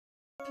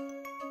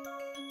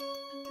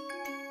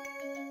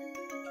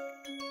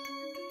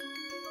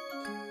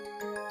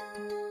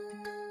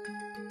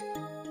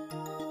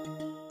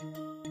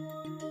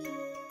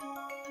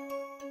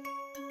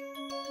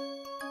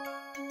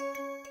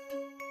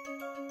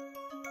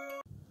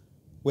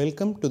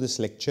Welcome to this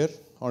lecture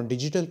on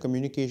digital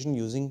communication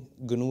using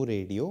GNU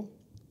Radio.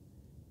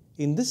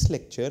 In this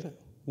lecture,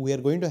 we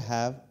are going to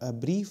have a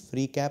brief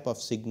recap of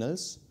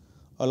signals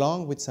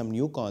along with some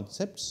new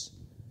concepts.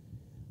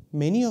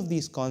 Many of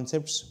these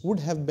concepts would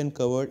have been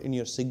covered in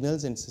your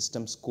Signals and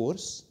Systems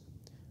course,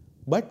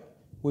 but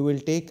we will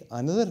take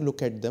another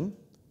look at them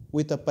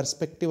with a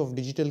perspective of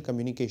digital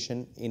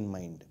communication in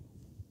mind.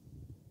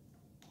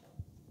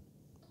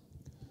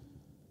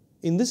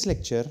 In this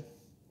lecture,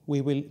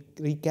 we will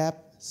recap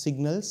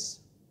signals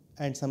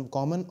and some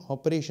common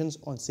operations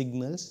on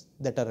signals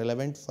that are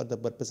relevant for the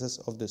purposes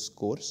of this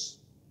course.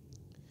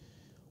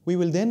 We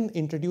will then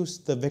introduce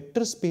the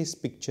vector space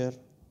picture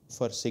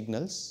for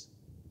signals.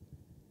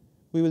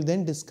 We will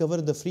then discover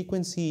the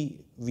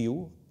frequency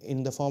view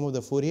in the form of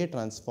the Fourier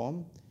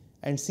transform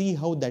and see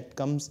how that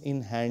comes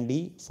in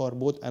handy for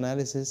both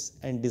analysis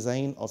and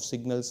design of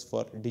signals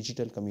for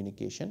digital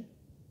communication.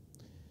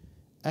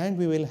 And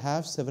we will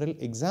have several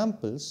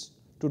examples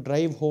to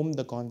drive home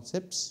the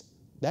concepts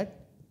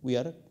that we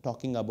are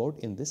talking about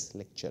in this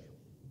lecture.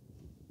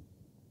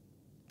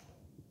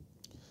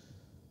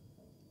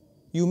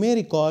 You may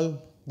recall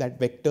that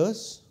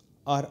vectors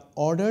are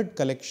ordered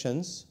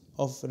collections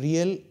of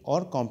real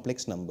or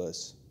complex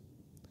numbers.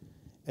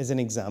 As an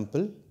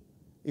example,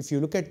 if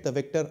you look at the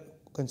vector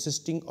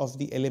consisting of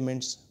the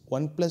elements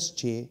 1 plus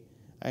j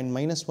and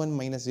 -1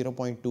 minus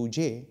 0.2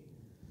 j,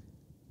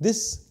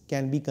 this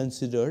can be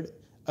considered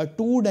a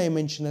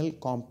two-dimensional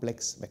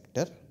complex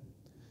vector.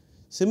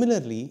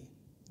 Similarly,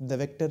 the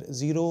vector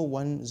 0,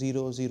 1,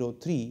 0, 0,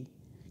 3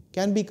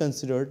 can be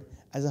considered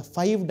as a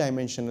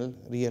five-dimensional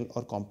real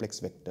or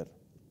complex vector.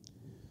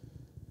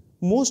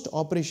 Most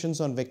operations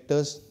on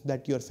vectors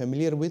that you are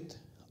familiar with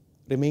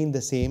remain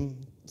the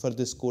same for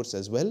this course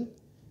as well.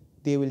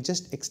 They will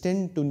just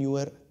extend to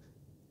newer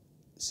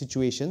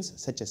situations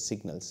such as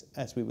signals,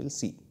 as we will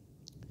see.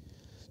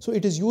 So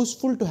it is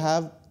useful to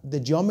have the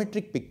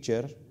geometric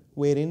picture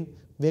wherein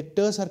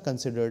vectors are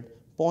considered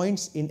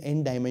points in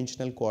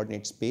n-dimensional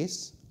coordinate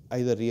space,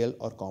 either real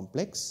or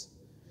complex,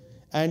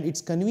 and it's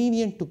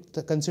convenient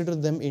to consider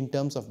them in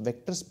terms of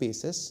vector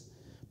spaces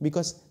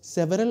because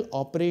several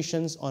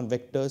operations on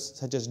vectors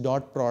such as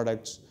dot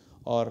products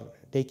or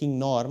taking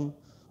norm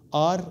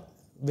are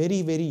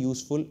very, very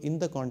useful in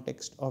the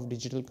context of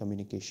digital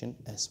communication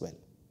as well.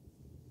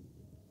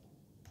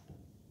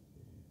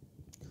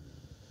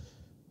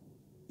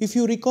 If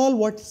you recall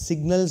what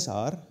signals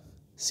are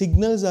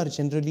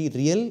generally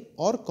real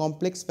or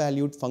complex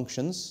valued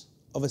functions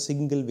of a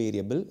single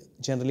variable,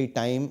 generally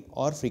time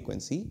or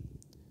frequency.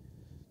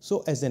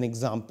 So as an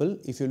example,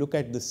 if you look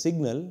at the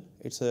signal,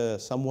 it's a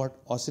somewhat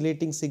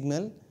oscillating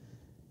signal.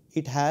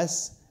 It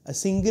has a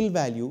single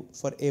value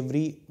for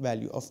every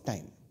value of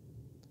time.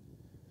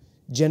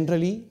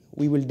 Generally,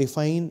 we will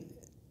define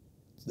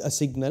a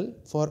signal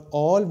for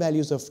all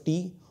values of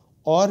t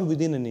or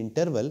within an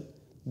interval,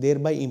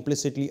 thereby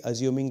implicitly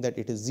assuming that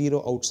it is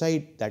 0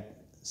 outside that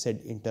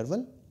said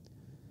interval.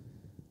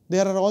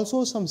 There are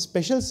also some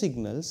special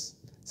signals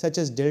such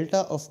as delta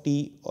of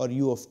t or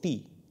u of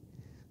t.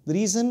 The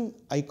reason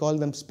I call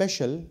them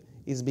special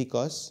is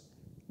because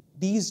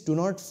these do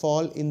not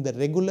fall in the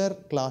regular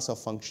class of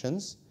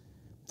functions.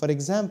 For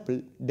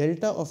example,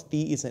 delta of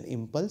t is an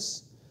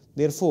impulse,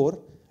 therefore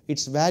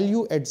its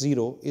value at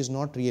 0 is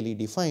not really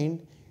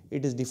defined,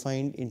 it is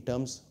defined in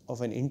terms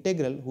of an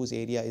integral whose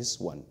area is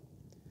 1.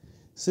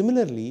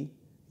 Similarly,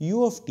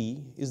 u of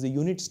t is the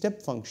unit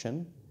step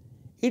function.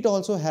 It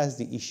also has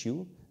the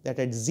issue that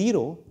at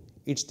 0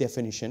 its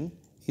definition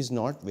is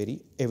not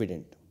very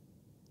evident.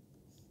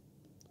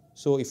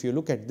 So if you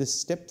look at this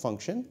step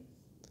function,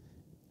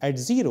 at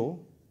 0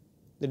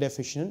 the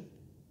definition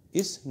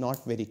is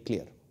not very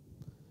clear.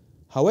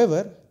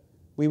 However,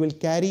 we will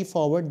carry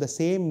forward the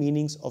same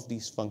meanings of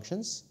these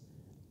functions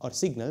or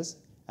signals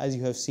as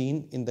you have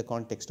seen in the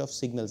context of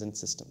signals and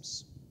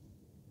systems.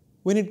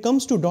 When it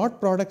comes to dot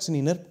products and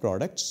inner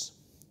products,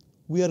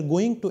 we are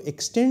going to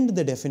extend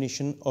the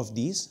definition of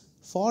these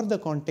for the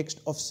context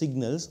of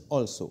signals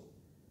also.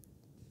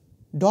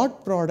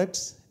 Dot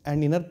products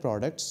and inner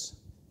products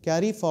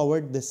carry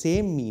forward the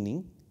same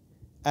meaning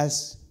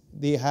as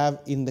they have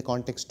in the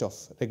context of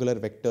regular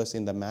vectors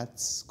in the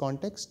maths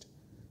context.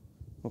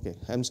 Okay,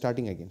 I am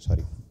starting again,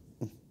 sorry.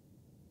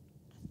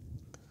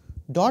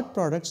 Dot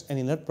products and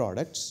inner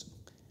products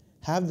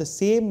have the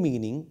same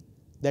meaning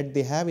that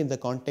they have in the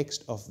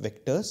context of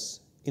vectors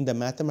in the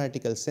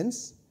mathematical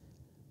sense,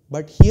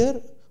 but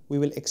here we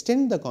will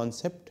extend the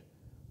concept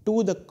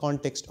to the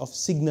context of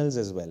signals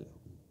as well.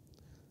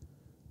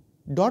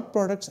 Dot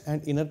products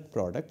and inner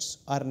products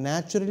are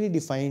naturally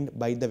defined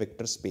by the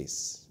vector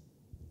space.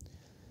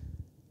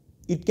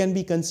 It can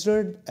be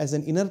considered as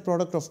an inner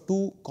product of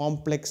two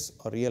complex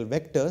or real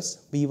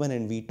vectors v1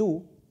 and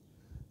v2.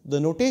 The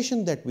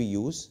notation that we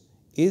use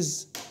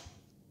is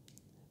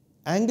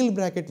angle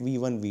bracket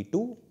v1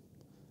 v2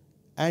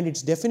 and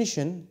its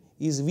definition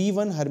is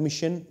v1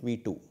 Hermitian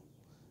v2.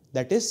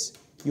 That is,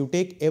 you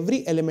take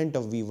every element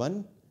of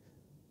v1,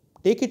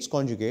 take its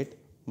conjugate,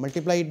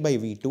 multiply it by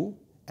v2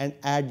 and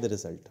add the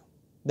result.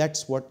 That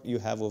is what you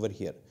have over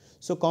here.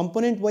 So,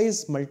 component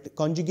wise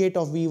conjugate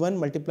of V1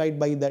 multiplied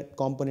by that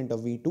component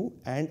of V2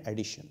 and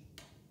addition.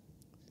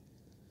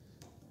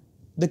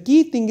 The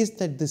key thing is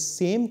that the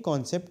same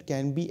concept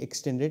can be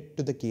extended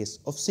to the case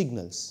of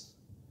signals,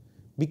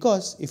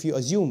 because if you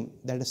assume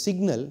that a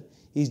signal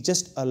is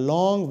just a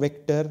long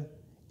vector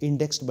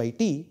indexed by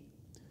t,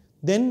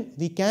 then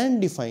we can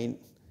define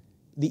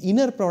the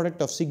inner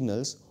product of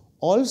signals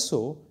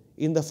also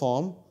in the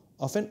form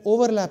of an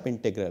overlap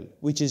integral,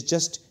 which is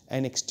just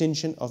an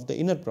extension of the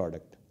inner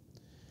product.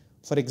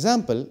 For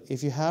example,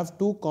 if you have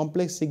two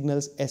complex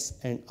signals S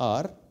and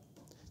R,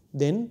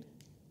 then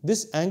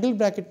this angle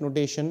bracket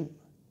notation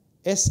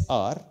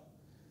SR,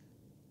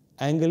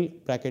 angle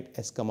bracket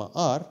S comma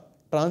R,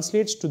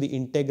 translates to the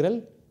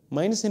integral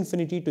minus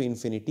infinity to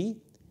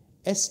infinity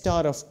S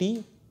star of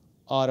t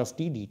R of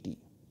t dt.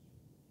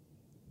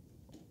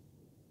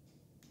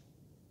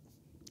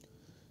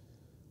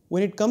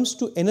 When it comes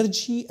to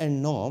energy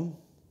and norm,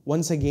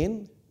 once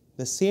again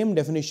the same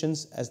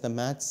definitions as the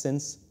math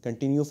sense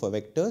continue for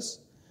vectors,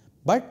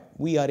 but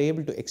we are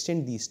able to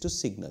extend these to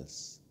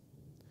signals.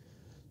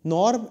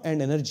 Norm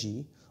and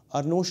energy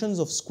are notions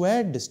of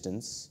squared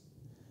distance,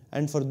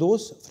 and for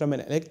those from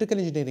an electrical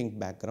engineering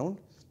background,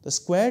 the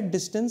squared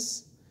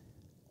distance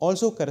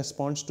also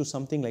corresponds to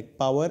something like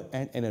power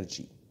and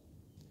energy.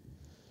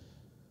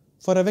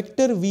 For a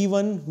vector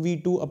V1,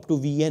 V2 up to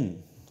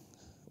Vn,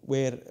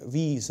 where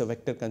V is a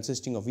vector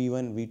consisting of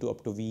V1, V2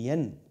 up to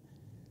Vn,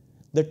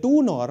 the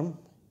 2 norm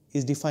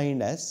is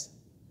defined as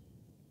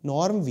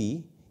norm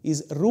V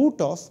is root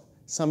of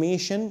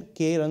summation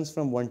k runs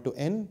from 1 to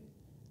n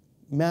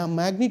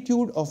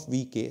magnitude of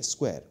Vk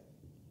square.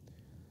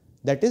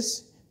 That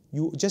is,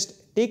 you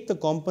just take the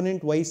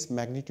component wise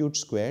magnitude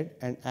squared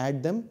and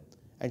add them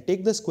and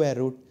take the square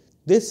root.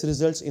 This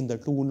results in the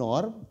 2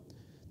 norm.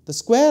 The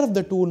square of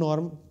the 2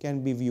 norm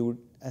can be viewed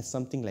as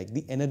something like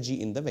the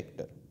energy in the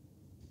vector.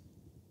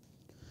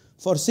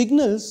 For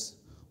signals,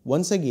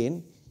 once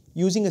again,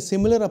 using a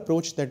similar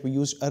approach that we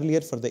used earlier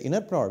for the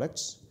inner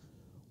products,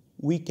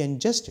 we can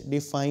just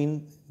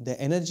define the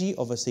energy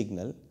of a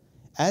signal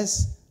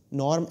as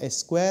norm S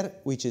square,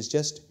 which is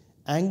just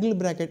angle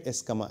bracket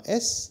S comma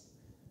S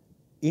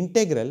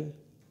integral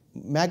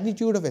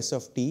magnitude of S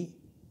of t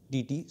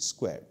dt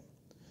squared.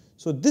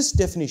 So, this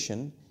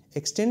definition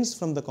extends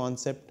from the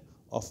concept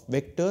of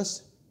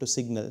vectors to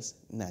signals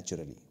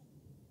naturally.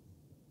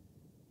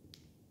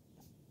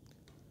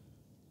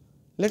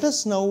 Let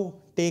us now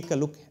take a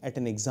look at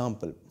an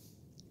example.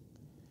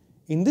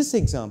 In this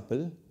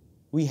example,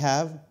 we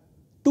have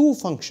two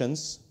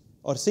functions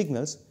or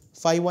signals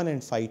phi1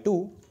 and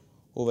phi2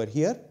 over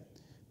here.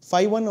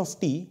 Phi1 of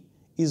t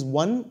is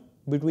 1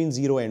 between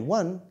 0 and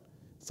 1,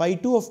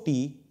 phi2 of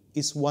t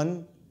is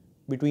 1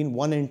 between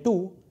 1 and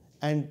 2,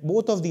 and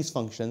both of these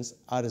functions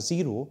are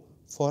 0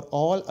 for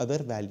all other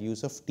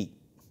values of t.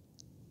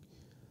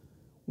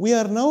 We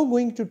are now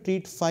going to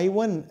treat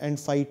phi1 and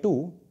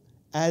phi2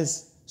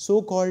 as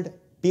so-called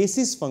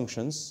basis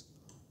functions,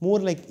 more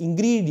like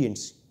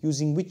ingredients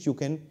using which you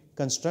can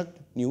construct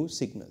new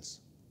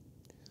signals.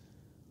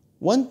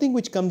 One thing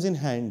which comes in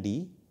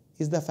handy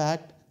is the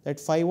fact that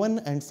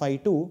phi1 and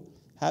phi2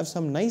 have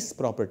some nice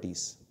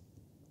properties.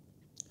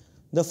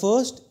 The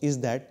first is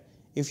that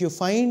if you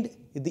find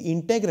the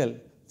integral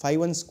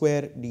phi1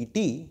 square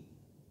dt,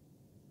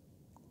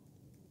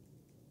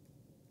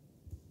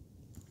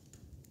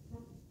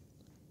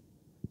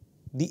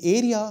 the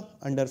area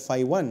under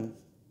phi1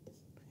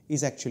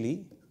 is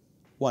actually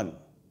 1.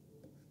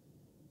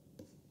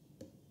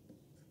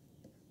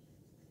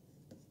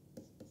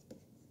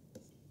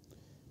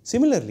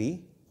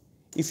 Similarly,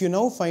 if you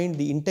now find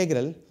the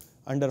integral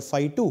under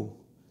phi2,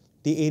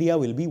 the area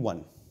will be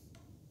 1.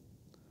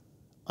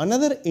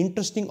 Another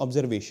interesting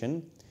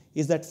observation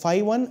is that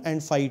phi1 and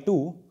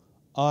phi2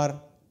 are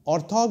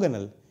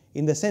orthogonal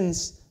in the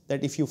sense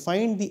that if you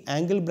find the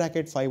angle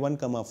bracket phi1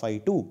 comma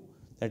phi2,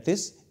 that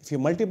is, if you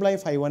multiply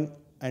phi1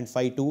 and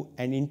phi2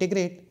 and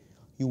integrate,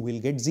 you will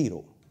get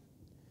 0.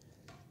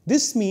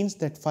 This means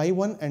that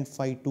phi1 and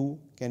phi2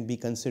 can be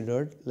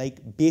considered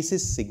like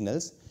basis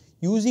signals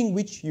using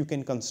which you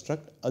can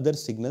construct other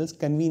signals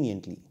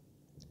conveniently.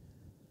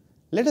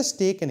 Let us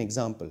take an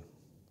example.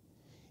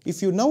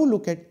 If you now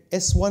look at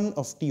S1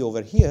 of t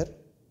over here,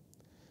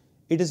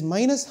 it is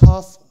minus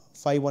half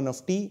phi1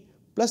 of t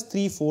plus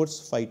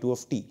 3/4 phi2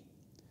 of t.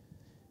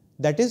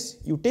 That is,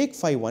 you take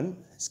phi1,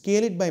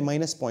 scale it by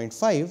minus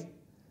 0.5,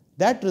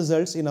 that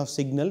results in a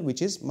signal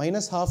which is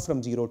minus half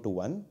from 0 to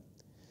 1.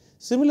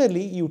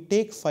 Similarly, you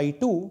take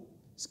phi2,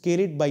 scale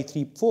it by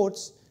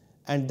 3/4,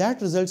 and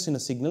that results in a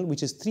signal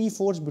which is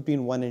 3/4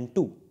 between 1 and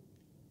 2.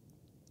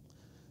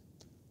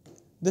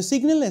 The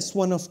signal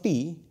S1 of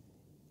t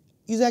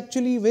is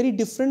actually very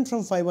different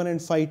from phi1 and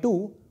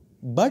phi2,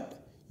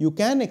 but you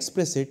can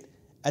express it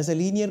as a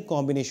linear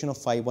combination of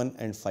phi1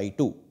 and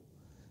phi2.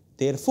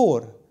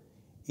 Therefore,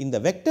 in the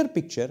vector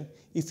picture,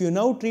 if you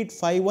now treat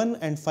phi1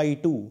 and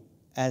phi2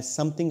 as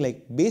something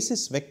like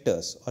basis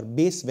vectors or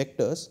base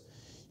vectors,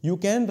 you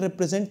can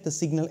represent the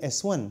signal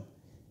S1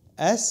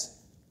 as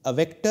a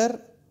vector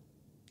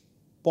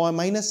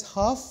minus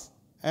half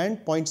and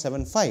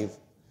 0.75.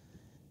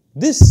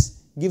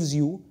 This gives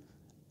you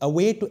a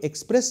way to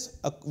express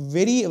a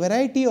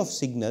variety of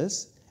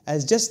signals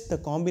as just the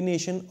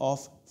combination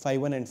of phi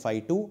 1 and phi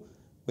 2,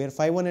 where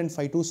phi 1 and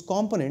phi 2's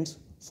components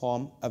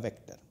form a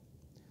vector.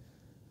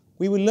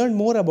 We will learn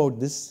more about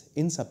this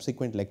in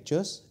subsequent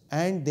lectures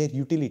and their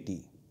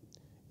utility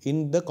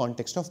in the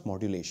context of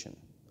modulation.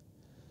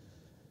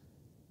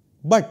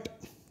 But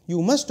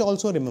you must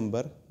also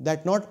remember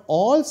that not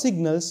all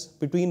signals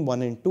between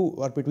 1 and 2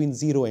 or between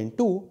 0 and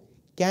 2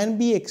 can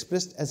be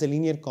expressed as a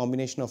linear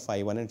combination of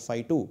phi 1 and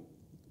phi 2.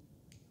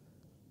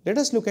 Let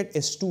us look at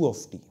S2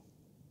 of t.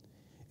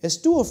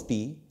 S2 of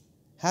t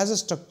has a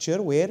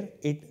structure where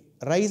it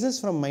rises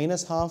from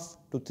minus half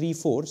to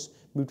 3/4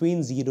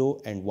 between 0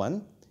 and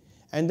 1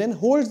 and then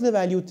holds the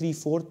value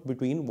 3/4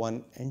 between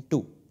 1 and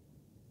 2.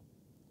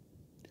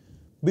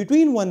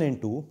 Between 1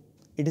 and 2,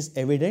 it is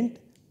evident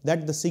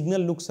that the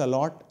signal looks a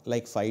lot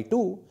like phi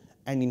 2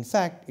 and in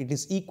fact it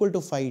is equal to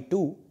phi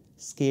 2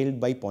 scaled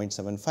by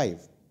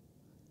 0.75.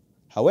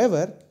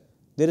 However,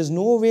 there is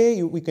no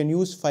way we can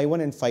use phi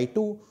 1 and phi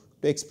 2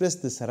 to express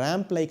this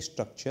ramp-like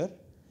structure,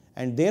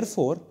 and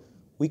therefore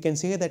we can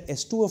say that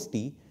S2 of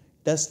t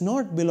does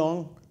not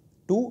belong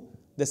to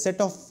the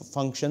set of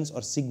functions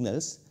or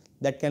signals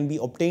that can be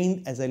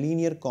obtained as a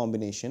linear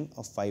combination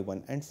of phi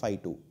 1 and phi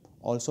 2,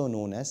 also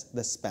known as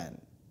the span.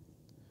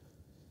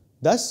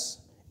 Thus,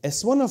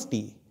 S1 of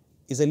t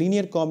is a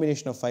linear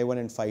combination of phi 1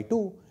 and phi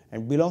 2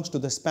 and belongs to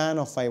the span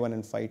of phi 1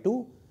 and phi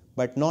 2,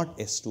 but not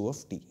S2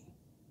 of t.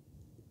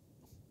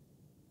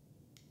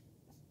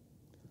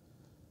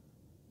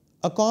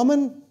 A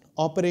common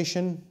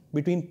operation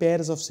between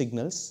pairs of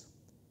signals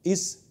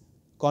is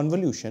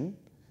convolution,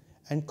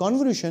 and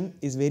convolution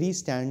is very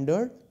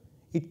standard.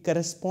 It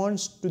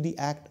corresponds to the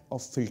act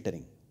of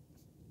filtering.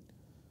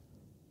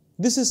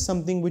 This is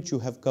something which you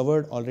have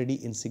covered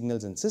already in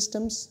signals and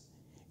systems.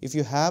 If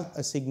you have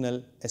a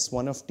signal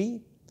S1 of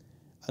t,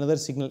 another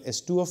signal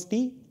S2 of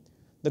t,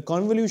 the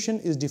convolution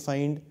is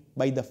defined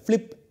by the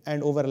flip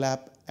and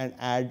overlap and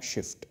add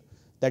shift.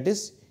 That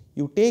is,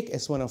 you take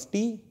S1 of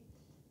t,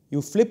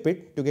 you flip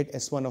it to get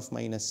S1 of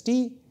minus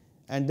t,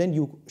 and then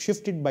you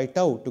shift it by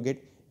tau to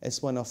get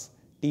S1 of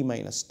t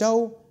minus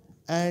tau,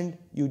 and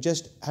you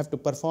just have to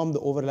perform the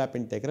overlap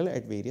integral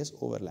at various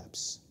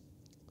overlaps.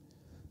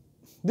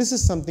 This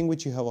is something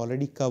which you have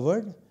already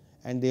covered,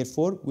 and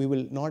therefore we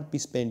will not be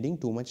spending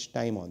too much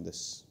time on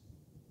this.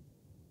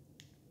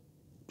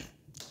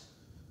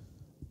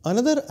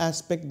 Another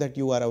aspect that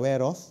you are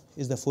aware of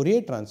is the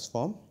Fourier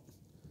transform.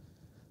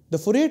 The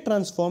Fourier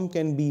transform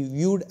can be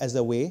viewed as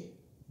a way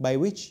by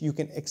which you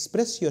can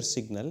express your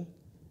signal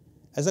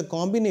as a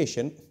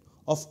combination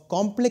of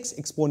complex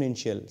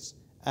exponentials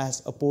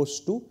as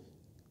opposed to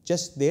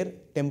just their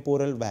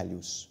temporal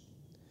values.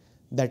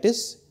 That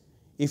is,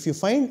 if you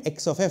find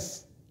x of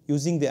f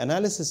using the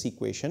analysis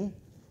equation,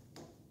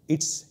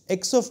 it's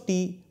x of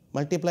t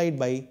multiplied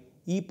by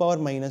e power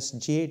minus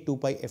j 2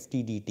 pi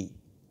ft dt.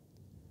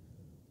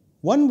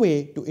 One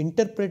way to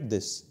interpret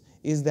this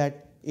is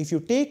that if you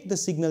take the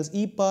signals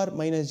e power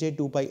minus j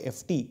 2 pi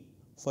ft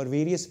for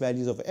various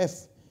values of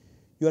f,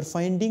 you are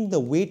finding the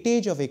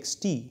weightage of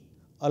xt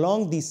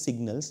along these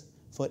signals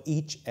for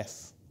each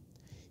f.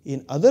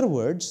 In other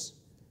words,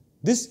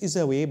 this is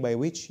a way by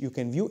which you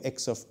can view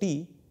x of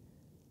t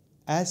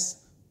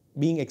as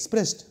being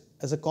expressed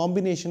as a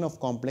combination of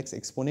complex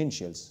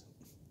exponentials.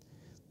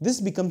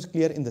 This becomes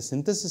clear in the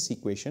synthesis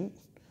equation,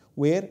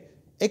 where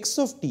x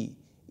of t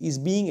is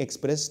being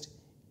expressed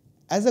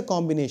as a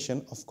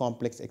combination of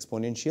complex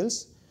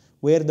exponentials,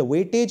 where the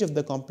weightage of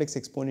the complex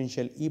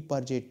exponential e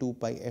power j 2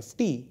 pi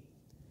ft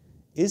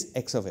is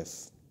x of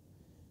f.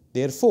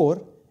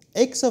 Therefore,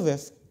 x of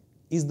f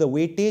is the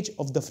weightage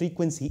of the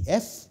frequency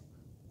f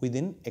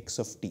within x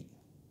of t.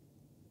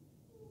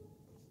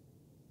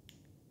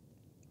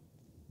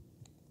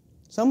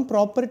 Some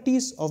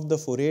properties of the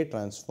Fourier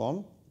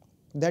transform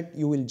that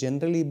you will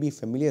generally be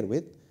familiar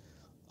with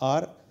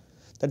are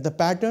that the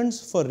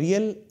patterns for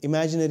real,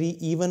 imaginary,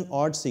 even,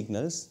 odd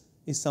signals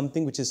is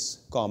something which is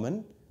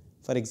common.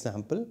 For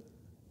example,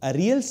 a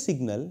real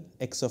signal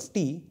x of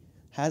t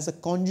has a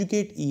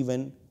conjugate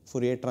even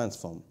Fourier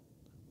transform.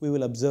 We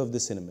will observe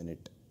this in a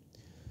minute.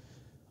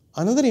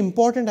 Another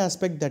important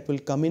aspect that will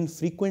come in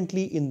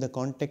frequently in the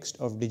context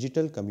of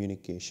digital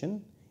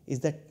communication is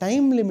that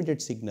time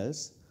limited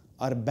signals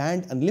are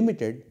band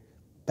unlimited,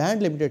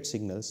 band limited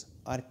signals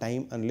are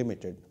time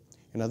unlimited.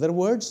 In other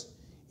words,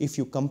 if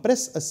you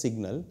compress a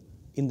signal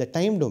in the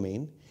time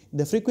domain, in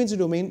the frequency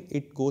domain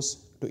it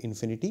goes to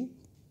infinity.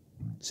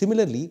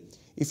 Similarly,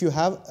 if you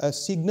have a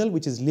signal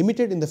which is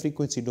limited in the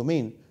frequency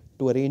domain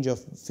to a range of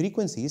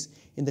frequencies,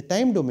 in the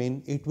time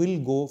domain it will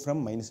go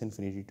from minus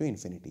infinity to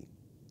infinity.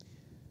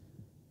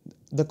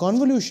 The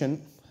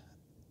convolution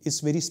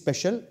is very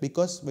special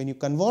because when you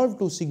convolve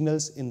two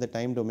signals in the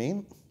time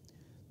domain,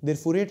 their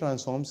Fourier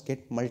transforms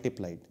get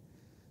multiplied.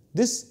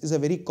 This is a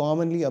very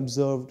commonly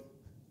observed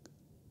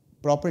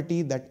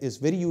property that is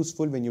very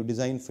useful when you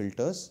design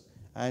filters,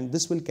 and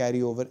this will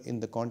carry over in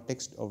the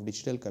context of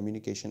digital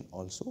communication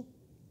also.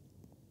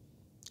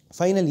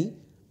 Finally,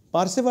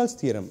 Parseval's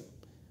theorem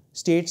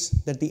states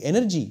that the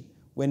energy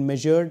when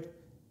measured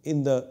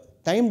in the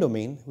time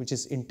domain, which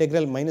is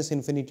integral minus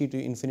infinity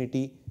to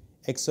infinity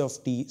x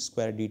of t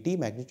square dt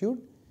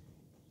magnitude,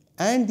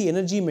 and the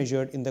energy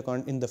measured in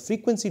the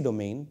frequency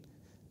domain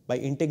by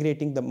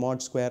integrating the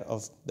mod square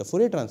of the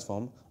Fourier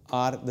transform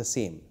are the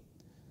same.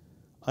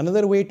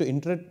 Another way to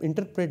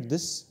interpret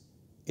this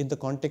in the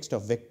context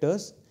of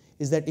vectors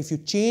is that if you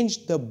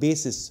change the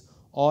basis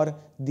or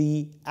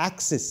the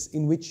axis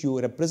in which you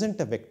represent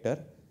a vector,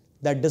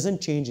 that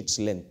doesn't change its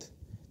length.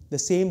 The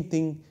same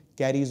thing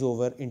carries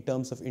over in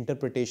terms of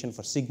interpretation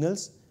for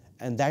signals,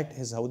 and that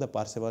is how the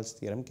Parseval's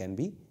theorem can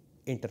be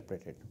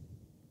interpreted.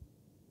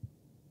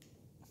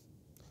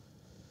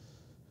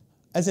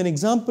 As an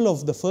example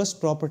of the first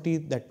property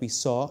that we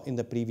saw in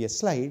the previous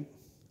slide,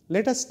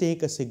 let us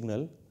take a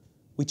signal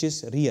which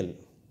is real,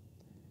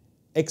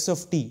 x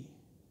of t.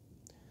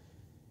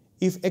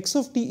 If x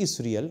of t is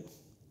real,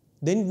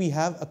 then we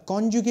have a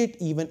conjugate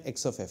even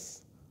x of f.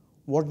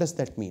 What does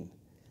that mean?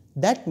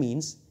 That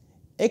means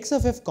x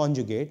of f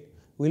conjugate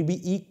will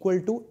be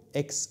equal to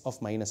x of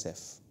minus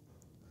f.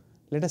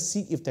 Let us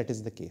see if that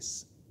is the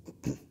case.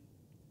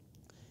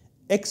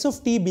 X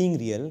of t being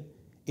real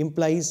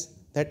implies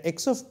that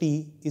x of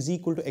t is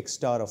equal to x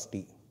star of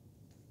t.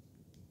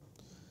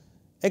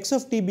 X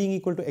of t being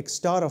equal to x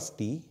star of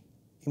t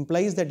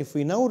implies that if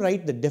we now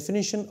write the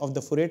definition of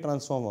the Fourier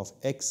transform of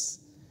x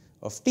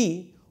of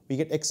t, we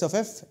get x of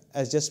f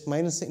as just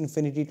minus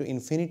infinity to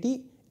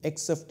infinity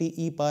x of t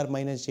e power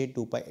minus j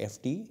 2 pi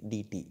f t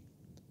dt.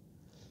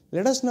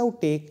 Let us now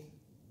take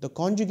the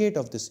conjugate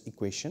of this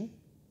equation.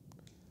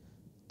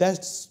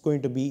 That's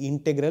going to be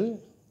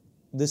integral,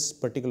 this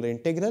particular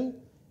integral,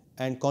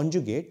 and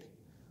conjugate.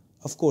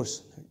 Of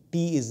course,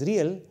 t is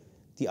real.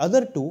 The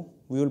other two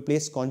we will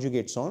place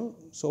conjugates on.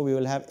 So, we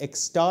will have x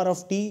star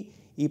of t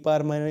e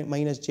power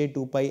minus j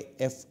 2 pi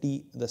f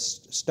t, the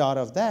star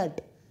of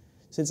that.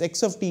 Since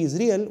x of t is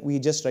real, we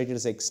just write it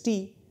as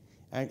xt,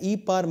 and e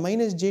power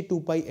minus j 2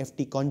 pi f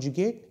t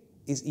conjugate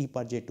is e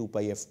power j 2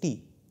 pi f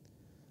t.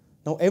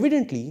 Now,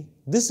 evidently,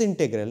 this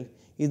integral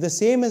is the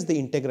same as the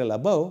integral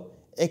above,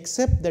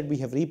 except that we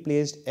have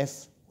replaced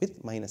f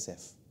with minus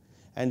f,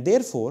 and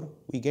therefore,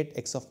 we get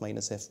x of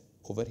minus f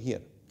over here.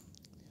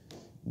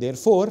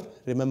 Therefore,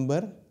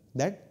 remember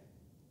that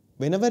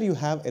whenever you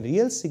have a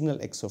real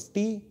signal x of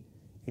t,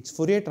 its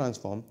Fourier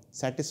transform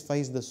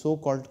satisfies the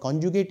so-called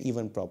conjugate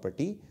even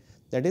property,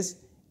 that is,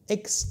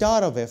 x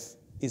star of f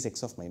is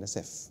x of minus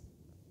f.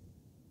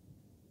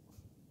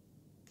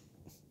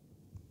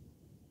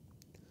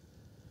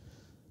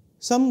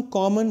 Some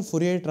common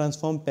Fourier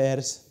transform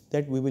pairs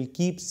that we will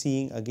keep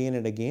seeing again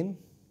and again.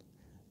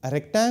 A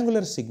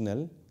rectangular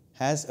signal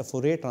has a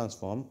Fourier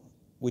transform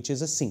which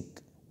is a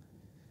sinc.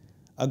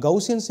 A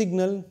Gaussian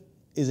signal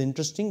is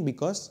interesting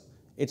because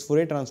its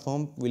Fourier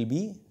transform will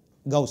be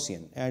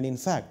Gaussian, and in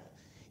fact,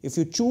 if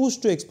you choose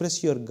to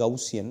express your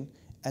Gaussian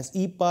as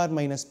e power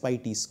minus pi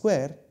t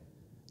square,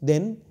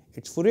 then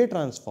its Fourier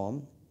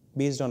transform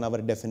based on our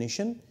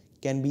definition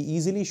can be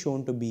easily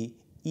shown to be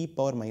e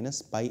power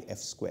minus pi f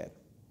square.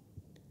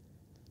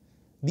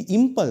 The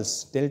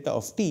impulse delta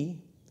of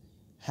t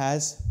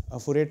has a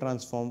Fourier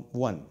transform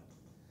 1.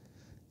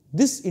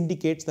 This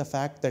indicates the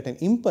fact that an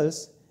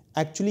impulse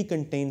actually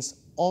contains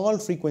all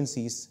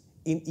frequencies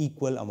in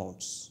equal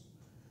amounts.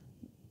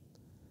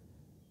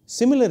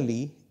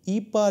 Similarly,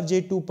 e power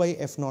j 2 pi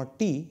f naught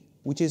t,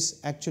 which is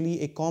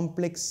actually a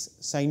complex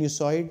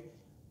sinusoid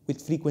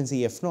with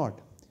frequency f naught,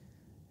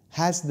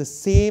 has the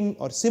same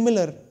or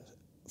similar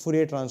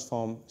Fourier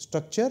transform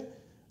structure.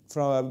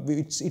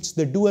 It's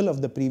the dual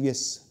of the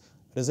previous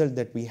result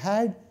that we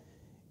had.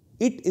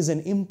 It is an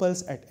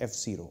impulse at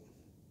f0.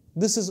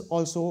 This is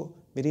also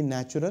very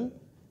natural.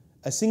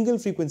 A single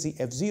frequency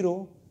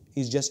f0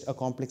 is just a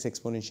complex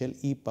exponential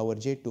e power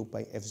j 2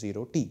 pi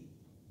f0 t.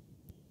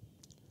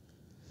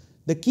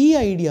 The key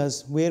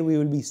ideas where we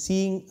will be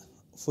seeing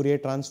Fourier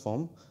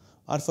transform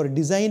are for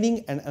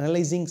designing and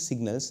analyzing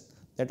signals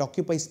that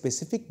occupy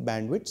specific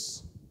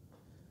bandwidths,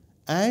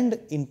 and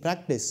in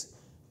practice,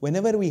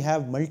 whenever we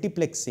have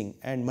multiplexing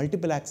and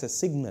multiple access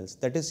signals,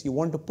 that is, you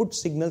want to put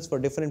signals for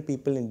different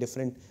people in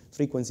different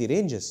frequency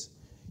ranges,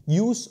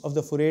 use of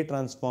the Fourier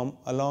transform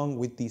along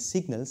with these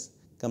signals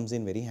comes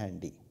in very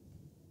handy.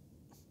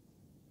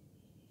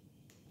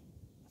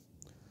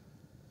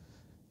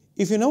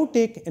 If you now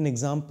take an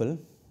example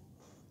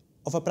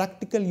of a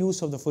practical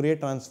use of the Fourier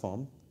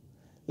transform,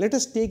 let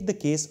us take the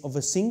case of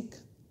a sinc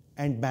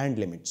and band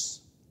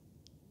limits.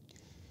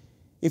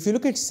 If you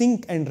look at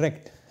sinc and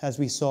rect, as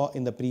we saw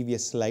in the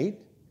previous slide,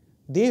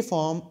 they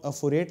form a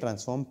Fourier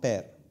transform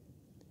pair.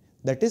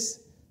 That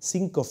is,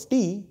 sinc of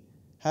t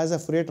has a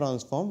Fourier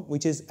transform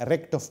which is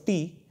rect of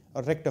t,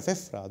 or rect of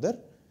f rather.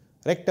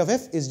 Rect of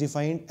f is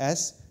defined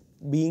as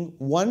being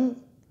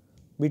 1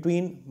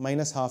 between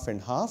minus half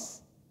and half.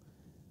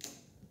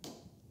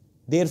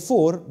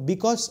 Therefore,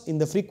 because in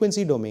the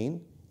frequency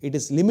domain it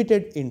is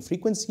limited in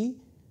frequency,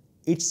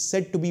 it's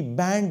said to be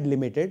band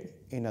limited.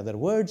 In other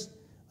words,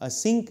 a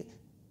sinc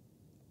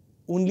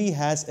only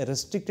has a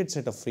restricted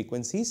set of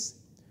frequencies,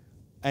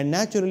 and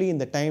naturally in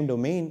the time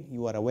domain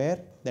you are aware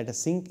that a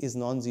sink is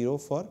non-zero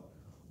for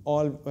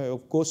all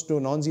goes to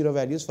non-zero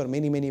values for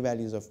many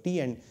values of t,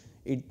 and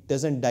it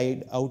doesn't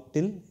die out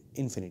till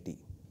infinity.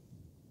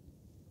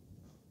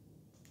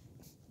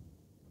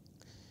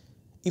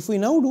 If we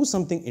now do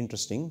something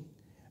interesting,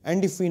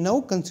 and if we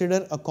now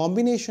consider a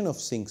combination of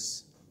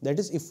sinks, that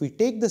is, if we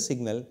take the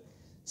signal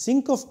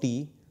sink of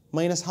t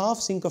minus half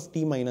sink of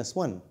t minus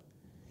 1,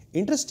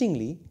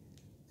 interestingly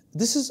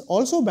this is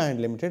also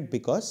band limited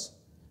because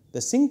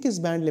the sink is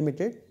band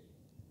limited,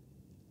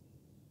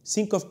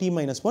 sink of t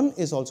minus 1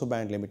 is also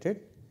band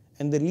limited,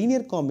 and the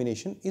linear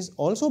combination is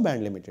also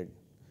band limited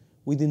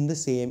within the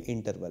same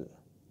interval.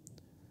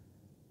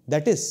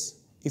 That is,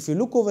 if you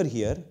look over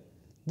here,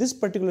 this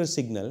particular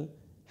signal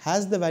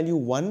has the value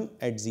 1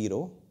 at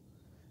 0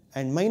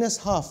 and minus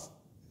half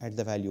at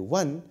the value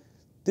 1.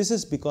 This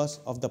is because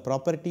of the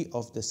property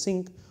of the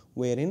sink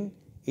wherein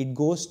it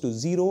goes to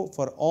 0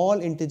 for all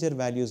integer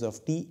values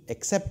of t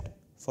except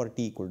for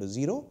t equal to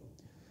 0.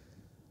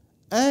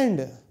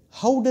 And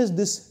how does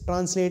this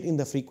translate in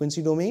the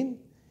frequency domain?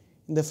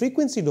 In the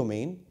frequency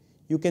domain,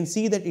 you can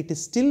see that it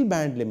is still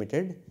band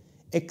limited,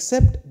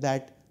 except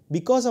that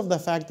because of the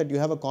fact that you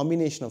have a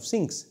combination of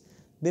sinks,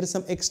 there is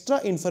some extra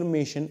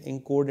information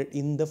encoded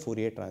in the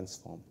Fourier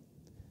transform.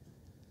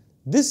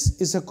 This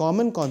is a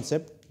common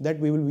concept that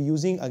we will be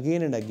using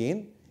again and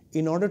again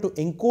in order to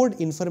encode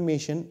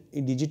information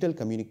in digital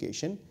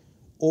communication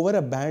over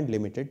a band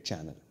limited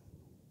channel.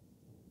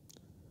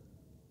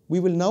 We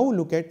will now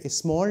look at a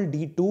small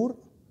detour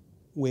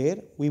where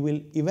we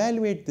will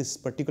evaluate this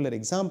particular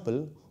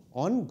example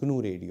on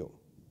GNU Radio.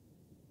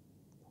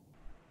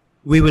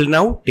 We will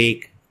now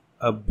take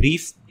a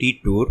brief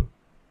detour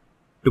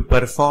to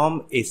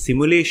perform a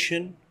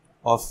simulation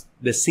of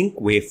the sink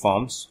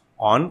waveforms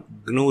on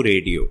GNU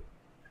Radio.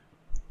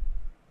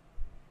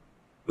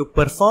 To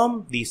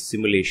perform these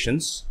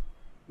simulations,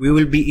 we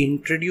will be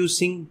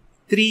introducing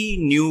 3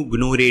 new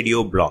GNU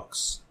Radio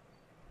blocks.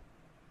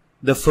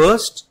 The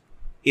first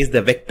is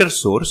the vector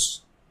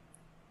source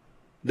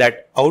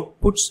that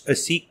outputs a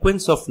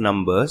sequence of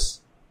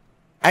numbers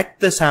at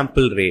the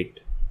sample rate,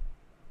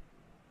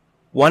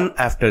 one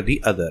after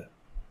the other.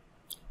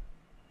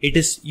 It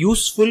is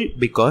useful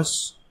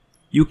because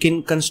you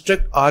can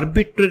construct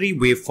arbitrary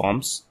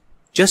waveforms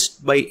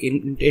just by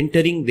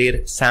entering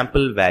their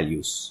sample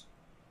values.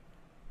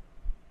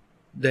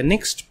 The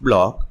next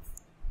block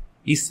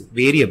is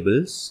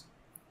variables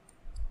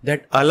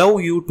that allow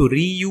you to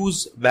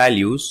reuse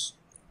values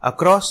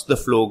across the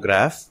flow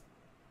graph,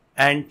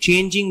 and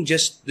changing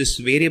just this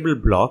variable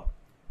block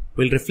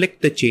will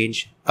reflect the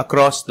change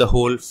across the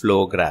whole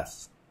flow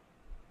graph.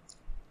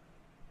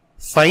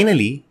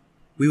 Finally,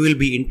 we will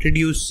be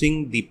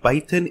introducing the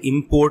Python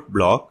import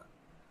block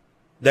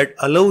that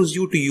allows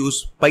you to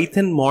use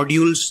Python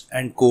modules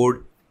and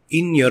code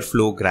in your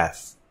flow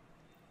graph.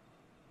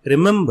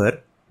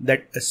 Remember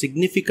that a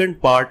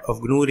significant part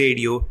of GNU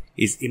Radio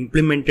is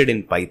implemented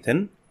in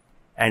Python,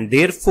 and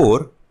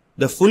therefore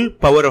the full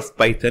power of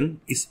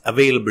Python is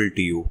available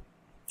to you.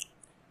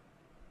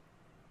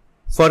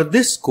 For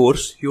this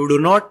course, you do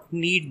not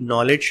need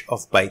knowledge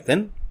of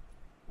Python.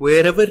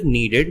 Wherever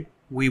needed,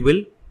 we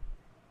will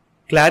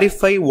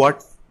clarify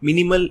what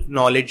minimal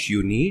knowledge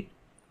you need.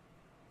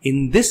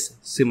 In this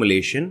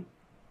simulation,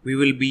 we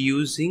will be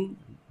using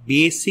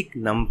basic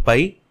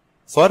NumPy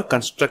for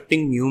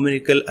constructing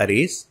numerical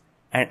arrays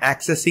and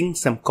accessing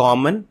some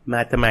common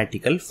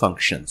mathematical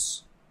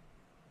functions.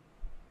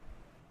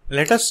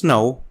 Let us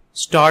now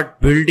start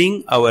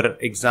building our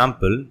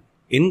example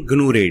in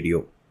GNU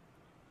Radio.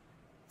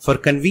 For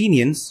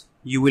convenience,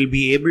 you will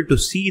be able to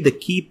see the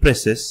key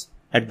presses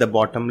at the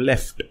bottom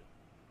left,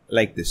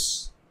 like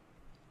this.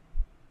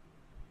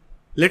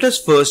 Let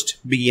us first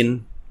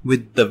begin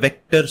with the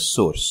vector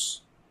source.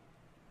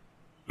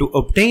 To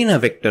obtain a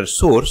vector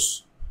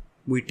source,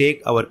 we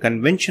take our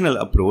conventional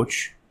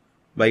approach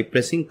by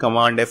pressing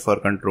Command F or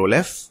Control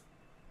F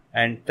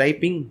and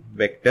typing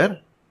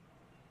vector,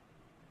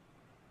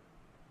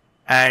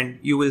 and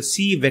you will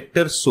see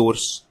vector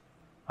source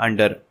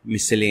under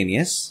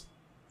miscellaneous.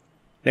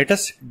 Let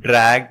us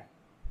drag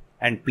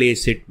and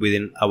place it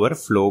within our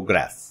flow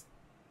graph.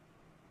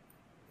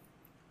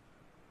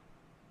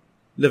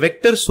 The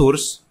vector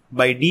source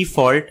by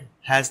default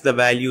has the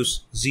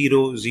values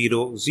 0,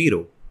 0,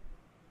 0.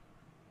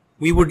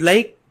 We would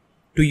like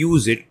to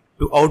use it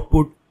to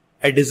output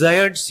a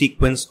desired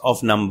sequence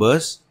of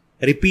numbers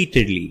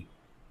repeatedly,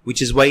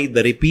 which is why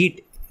the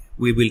repeat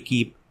we will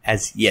keep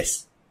as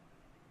yes.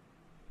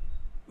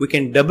 We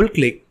can double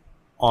click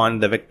on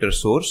the vector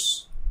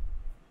source,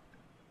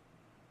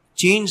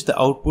 change the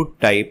output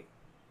type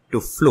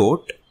to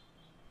float,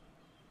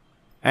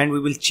 and we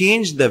will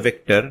change the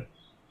vector,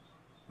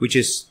 which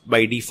is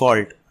by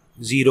default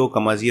 0,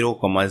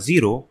 0,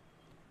 0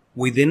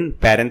 within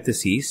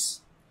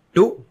parentheses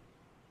to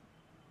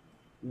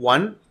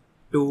 1,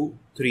 2,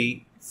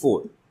 3,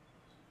 4.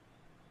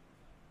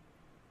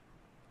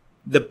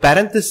 The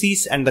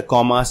parentheses and the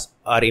commas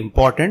are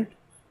important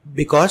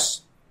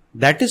because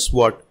That is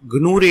what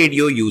GNU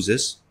Radio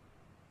uses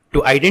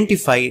to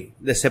identify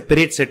the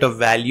separate set of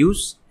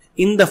values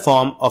in the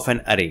form of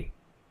an array.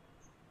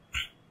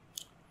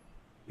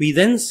 We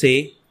then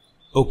say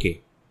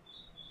OK.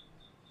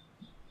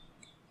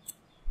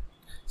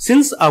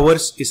 Since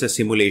ours is a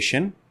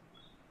simulation,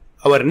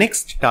 our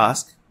next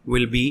task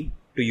will be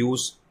to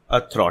use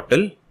a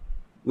throttle,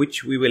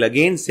 which we will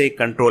again say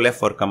Control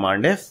F or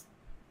Command F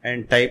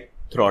and type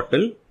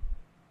throttle.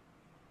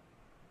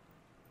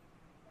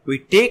 We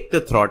take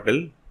the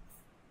throttle,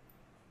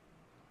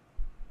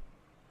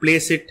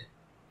 place it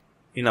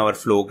in our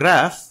flow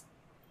graph,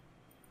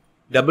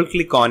 double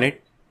click on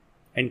it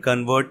and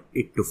convert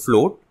it to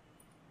float.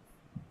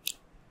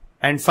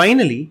 And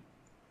finally,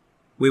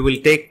 we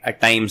will take a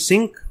time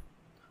sink.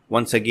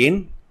 Once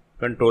again,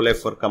 Control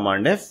F or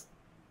Command F.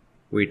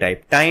 We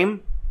type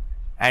time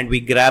and we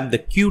grab the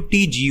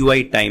Qt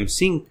GUI time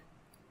sink,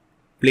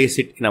 place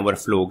it in our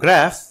flow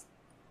graph.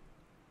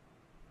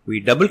 We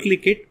double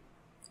click it.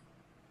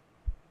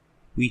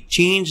 We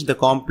change the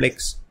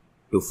complex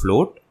to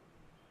float.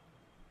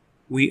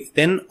 We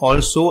then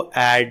also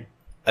add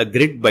a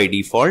grid by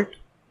default.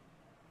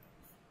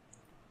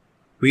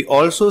 We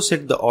also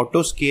set the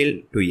auto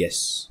scale to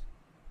yes.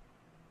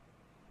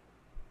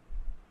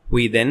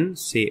 We then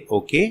say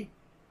OK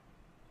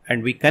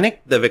and we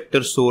connect the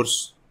vector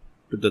source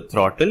to the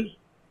throttle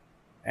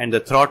and the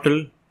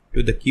throttle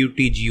to the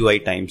Qt GUI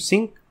time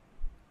sink.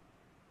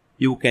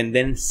 You can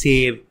then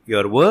save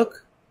your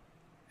work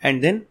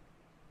and then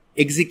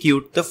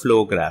execute the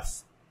flow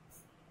graph.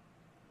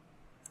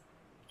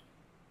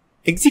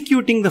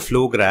 Executing the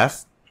flow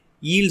graph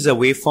yields a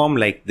waveform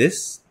like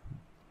this,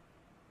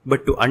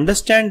 but to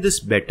understand this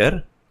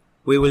better,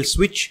 we will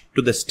switch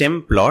to the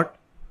stem plot.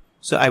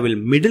 So I will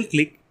middle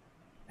click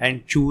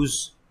and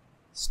choose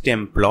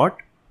stem plot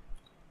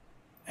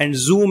and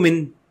zoom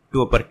in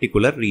to a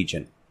particular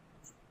region.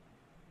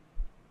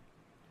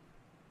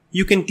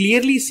 You can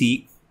clearly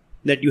see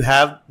that you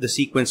have the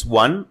sequence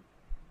 1,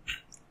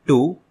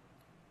 2,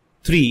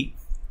 3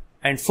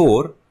 and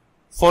 4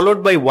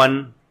 followed by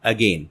 1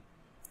 again.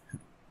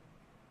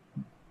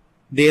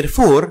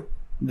 Therefore,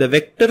 the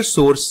vector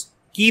source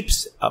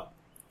keeps up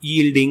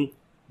yielding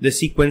the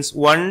sequence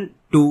 1,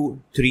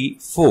 2, 3,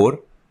 4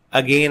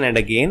 again and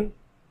again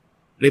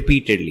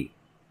repeatedly.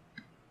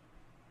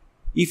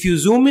 If you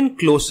zoom in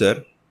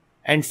closer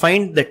and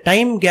find the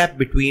time gap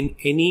between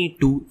any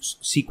two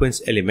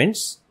sequence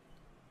elements,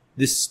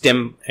 this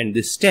stem and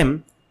this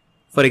stem,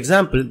 for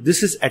example,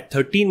 this is at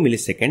 13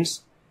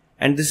 milliseconds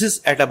and this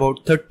is at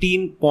about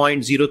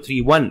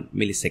 13.031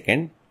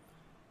 millisecond.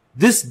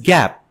 This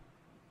gap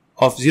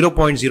of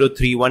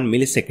 0.031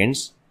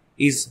 milliseconds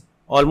is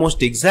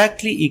almost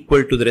exactly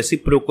equal to the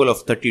reciprocal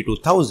of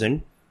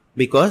 32,000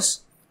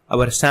 because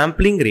our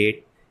sampling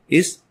rate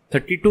is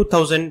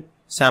 32,000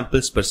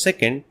 samples per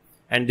second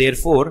and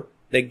therefore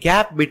the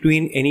gap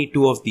between any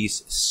two of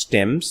these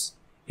stems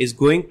is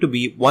going to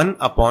be 1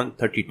 upon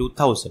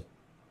 32,000.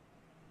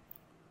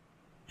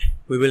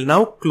 We will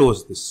now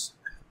close this.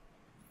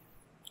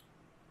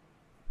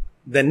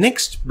 The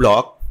next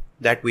block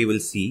that we will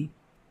see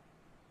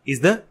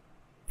is the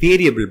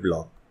variable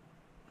block.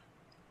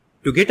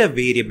 To get a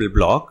variable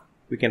block,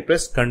 we can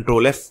press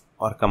Ctrl F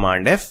or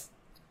Command F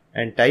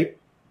and type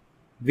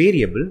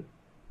variable.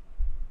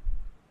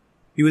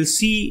 You will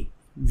see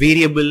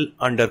variable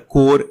under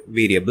core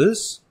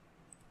variables.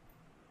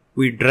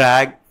 We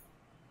drag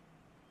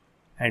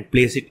and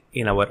place it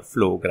in our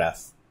flow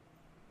graph.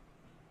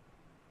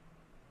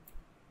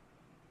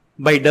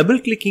 By double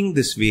clicking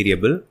this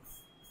variable,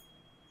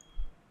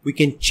 we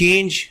can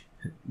change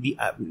the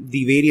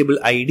variable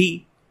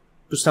ID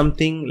to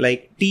something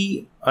like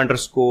T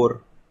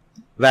underscore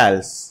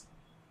vals,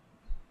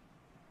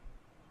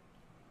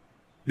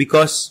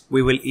 because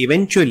we will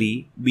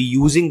eventually be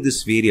using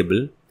this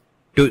variable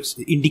to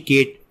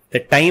indicate the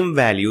time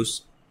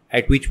values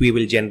at which we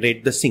will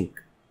generate the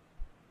sync.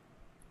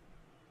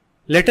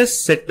 Let us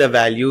set the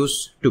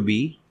values to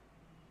be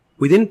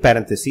within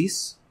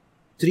parentheses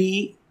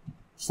 3,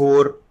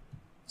 4,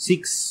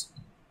 6,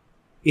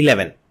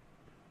 11.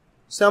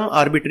 Some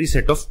arbitrary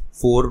set of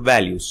 4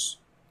 values.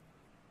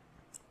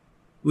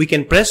 We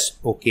can press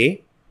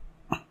OK.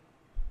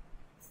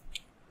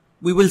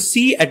 We will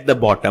see at the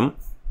bottom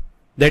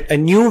that a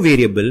new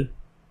variable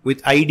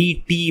with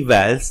ID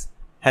tvals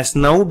has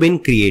now been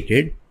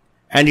created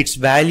and its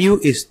value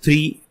is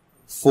 3,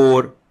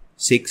 4,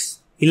 6,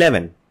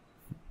 11.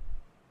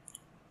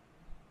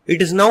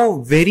 It is now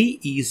very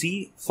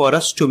easy for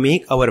us to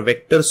make our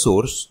vector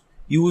source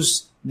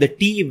use the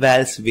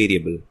tvals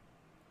variable.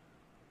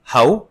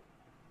 How?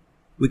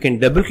 We can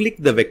double click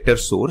the vector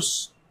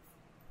source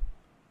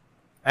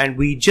and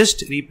we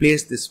just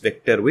replace this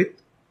vector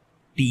with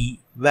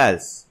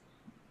tvals.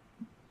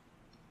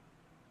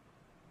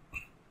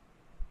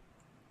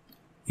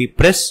 We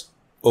press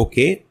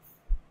OK.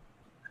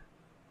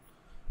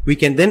 We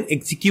can then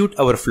execute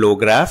our flow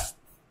graph,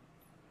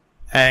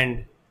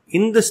 and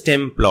in the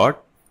stem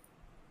plot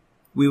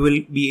we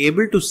will be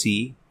able to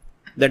see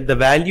that the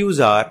values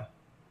are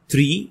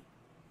 3,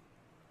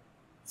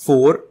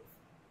 4,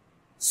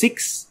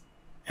 6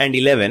 and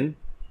 11,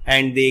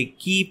 and they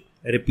keep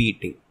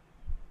repeating.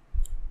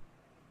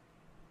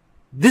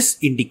 This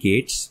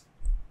indicates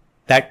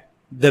that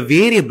the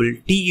variable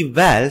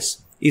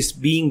t-vals is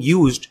being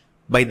used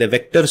by the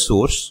vector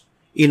source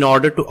in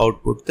order to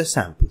output the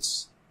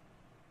samples.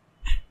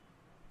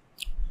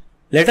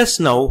 Let us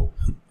now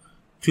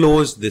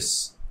close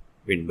this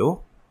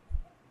window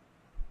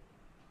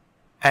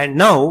and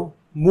now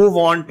move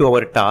on to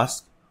our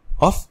task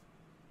of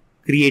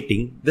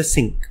creating the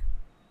sink.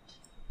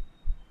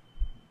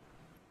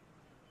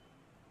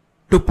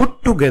 To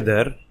put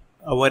together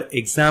our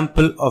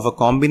example of a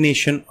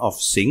combination of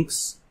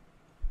sinks,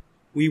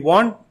 we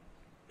want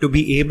to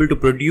be able to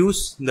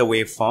produce the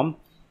waveform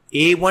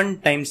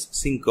A1 times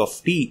sink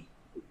of t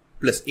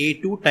plus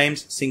A2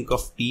 times sink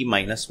of t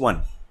minus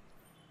 1,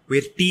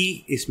 where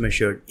t is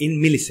measured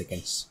in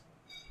milliseconds.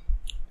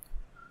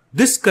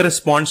 This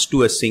corresponds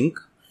to a sink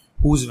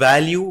whose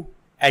value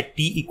at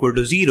t equal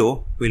to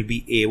 0 will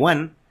be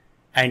A1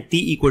 and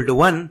t equal to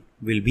 1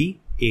 will be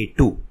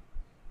A2.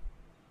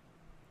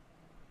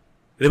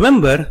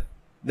 Remember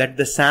that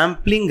the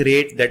sampling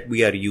rate that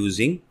we are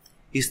using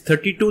is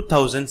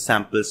 32,000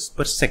 samples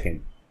per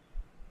second.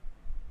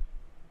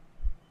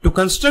 To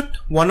construct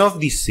one of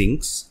these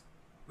sinks,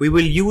 we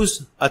will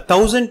use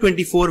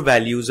 1024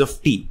 values of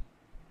t.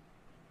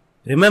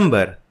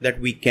 Remember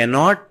that we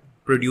cannot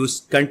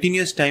produce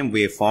continuous time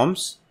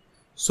waveforms,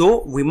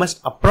 so we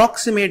must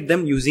approximate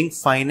them using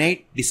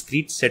finite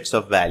discrete sets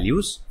of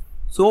values.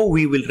 So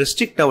we will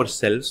restrict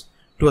ourselves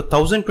to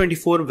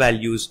 1024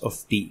 values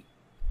of t.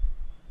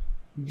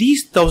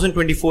 These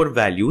 1024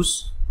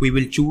 values we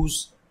will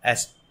choose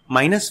as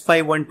minus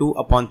 512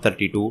 upon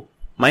 32,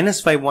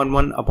 minus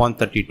 511 upon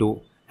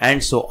 32,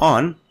 and so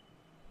on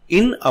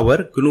in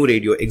our GNU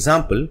Radio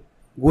example,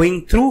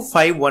 going through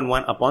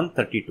 511 upon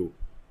 32.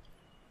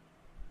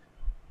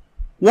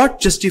 What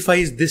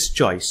justifies this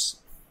choice?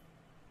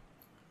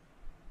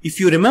 If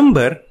you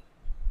remember,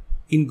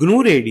 in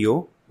GNU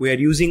Radio we are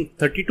using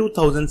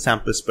 32,000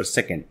 samples per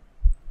second.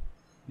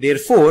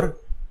 Therefore,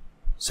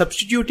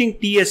 substituting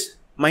t as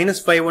minus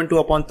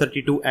 512 upon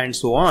 32 and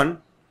so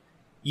on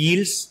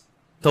yields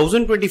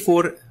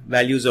 1024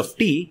 values of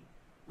t,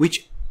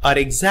 which are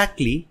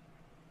exactly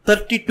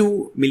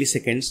 32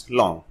 milliseconds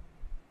long.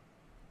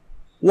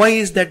 Why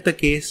is that the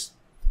case?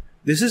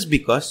 This is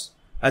because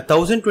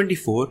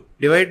 1024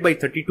 divided by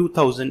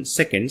 32,000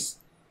 seconds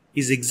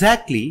is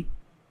exactly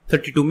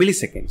 32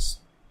 milliseconds.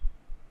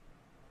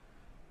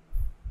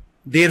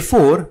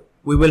 Therefore,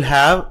 we will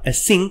have a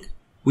sink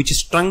which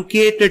is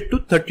truncated to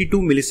 32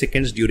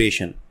 milliseconds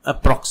duration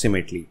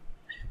approximately.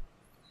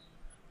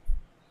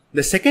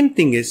 The second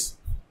thing is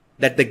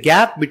that the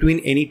gap between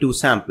any two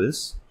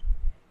samples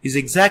is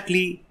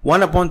exactly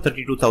 1 upon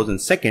 32,000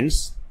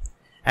 seconds,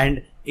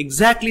 and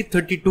exactly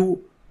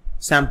 32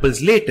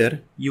 samples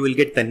later you will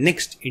get the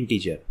next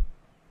integer.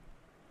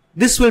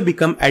 This will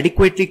become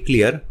adequately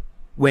clear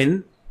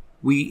when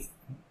we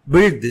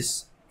build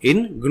this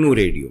in GNU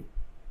Radio.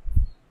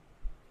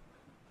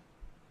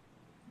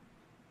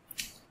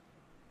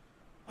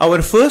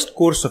 Our first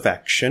course of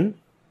action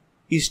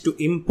is to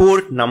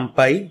import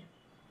NumPy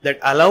that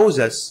allows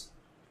us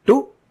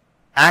to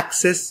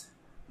access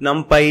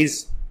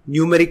NumPy's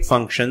numeric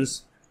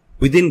functions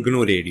within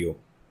GNU Radio.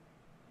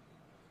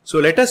 So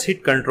let us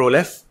hit Ctrl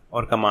F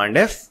or Command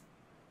F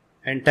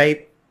and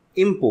type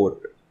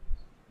import.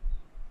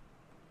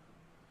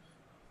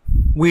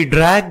 We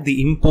drag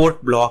the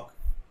import block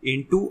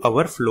into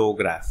our flow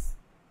graph.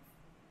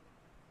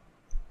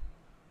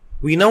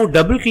 We now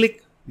double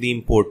click the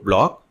import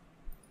block,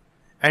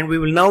 and we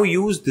will now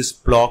use this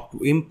block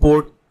to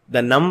import the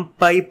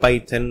NumPy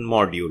Python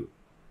module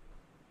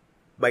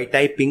by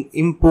typing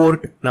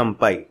import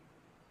NumPy.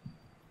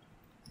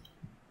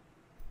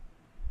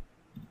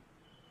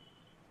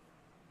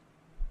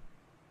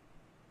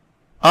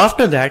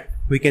 After that,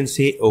 we can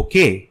say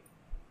OK.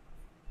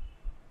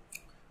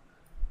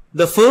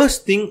 The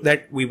first thing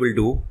that we will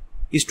do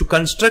is to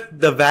construct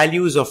the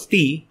values of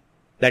t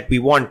that we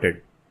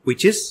wanted,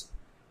 which is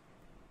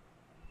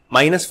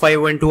minus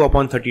 512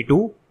 upon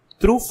 32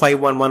 through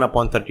 511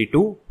 upon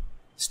 32,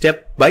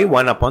 step by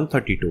 1 upon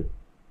 32.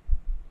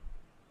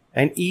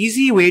 An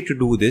easy way to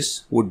do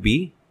this would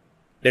be,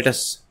 let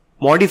us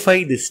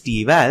modify this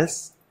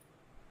t-vals,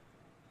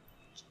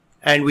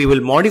 and we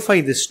will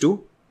modify this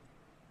to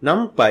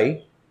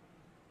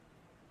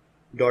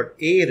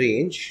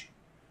numpy.arange,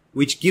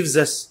 which gives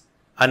us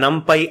a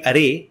NumPy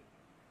array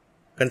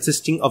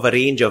consisting of a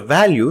range of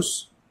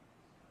values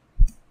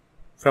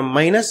from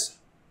minus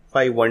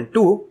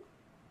 512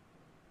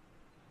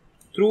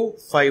 through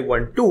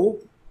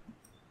 512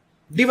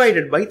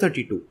 divided by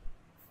 32.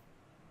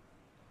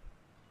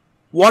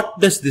 What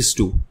does this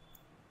do?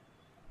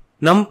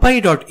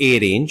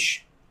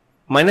 NumPy.arange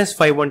minus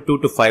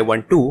 512 to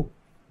 512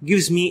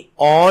 gives me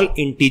all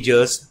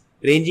integers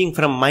ranging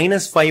from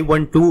minus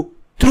 512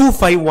 through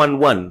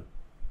 511.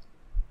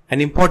 An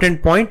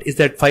important point is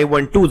that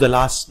 512, the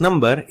last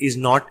number, is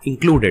not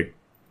included.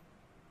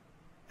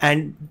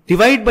 And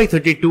divide by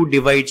 32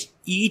 divides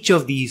each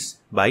of these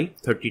by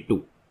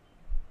 32.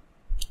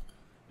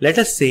 Let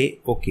us say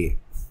OK.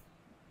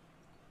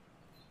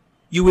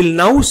 You will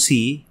now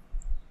see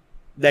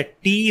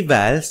that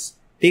t-vals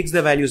takes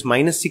the values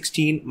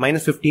 -16,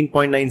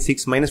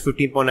 -15.96,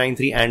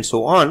 -15.93 and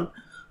so on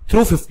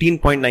through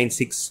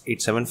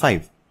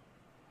 15.96875.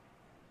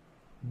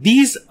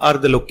 These are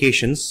the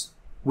locations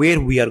where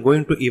we are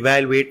going to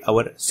evaluate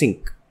our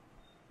sink.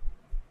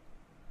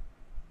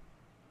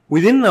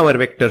 Within our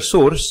vector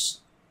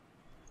source,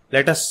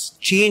 let us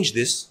change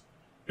this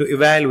to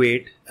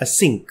evaluate a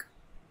sink.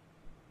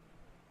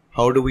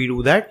 How do we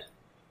do that?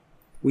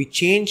 We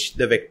change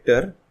the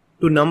vector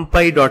to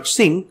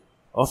numpy.sink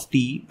of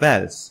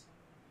t-vals.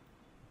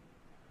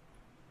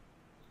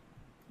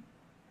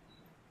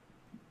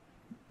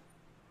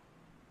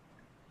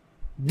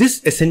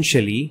 This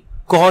essentially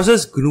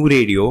causes GNU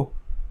Radio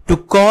to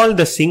call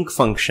the sink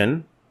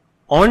function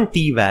on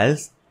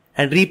t-vals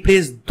and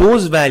replace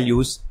those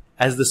values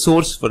as the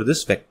source for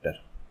this vector.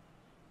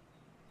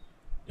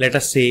 Let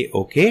us say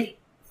OK.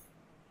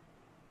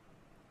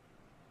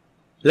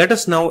 Let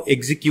us now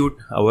execute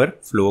our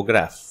flow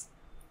graph.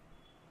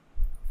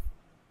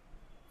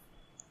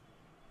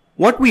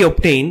 What we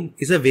obtain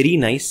is a very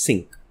nice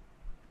sink.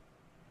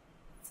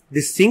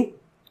 This sink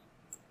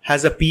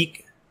has a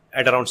peak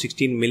at around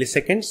 16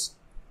 milliseconds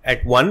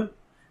at 1,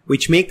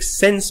 which makes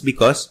sense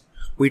because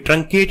we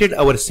truncated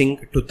our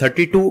sink to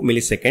 32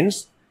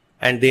 milliseconds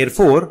and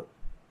therefore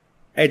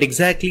at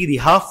exactly the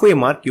halfway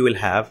mark you will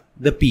have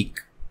the peak.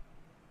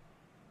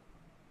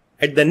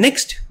 At the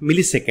next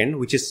millisecond,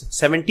 which is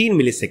 17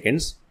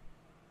 milliseconds,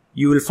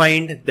 you will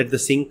find that the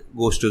sink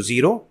goes to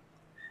 0.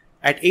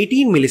 At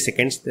 18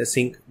 milliseconds, the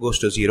sink goes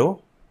to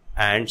 0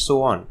 and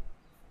so on.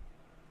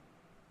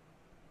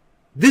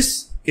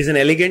 This is an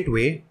elegant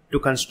way to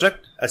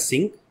construct a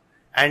sink,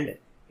 and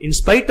in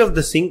spite of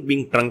the sink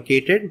being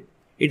truncated,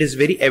 it is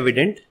very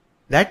evident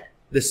that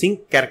the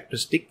sink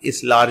characteristic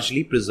is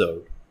largely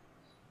preserved.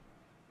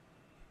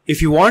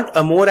 If you want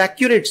a more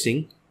accurate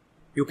sink,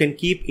 you can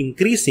keep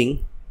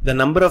increasing the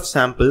number of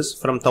samples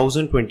from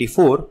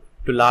 1024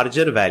 to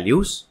larger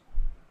values.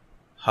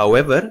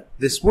 However,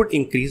 this would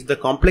increase the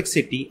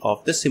complexity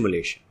of the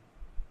simulation.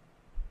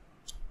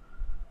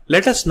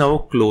 Let us now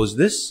close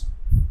this.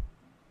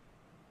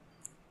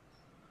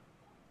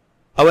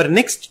 Our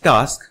next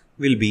task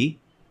will be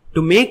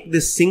to make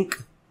this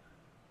sink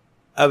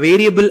a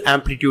variable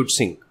amplitude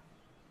sink.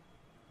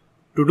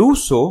 To do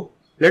so,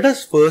 let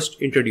us first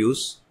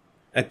introduce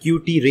a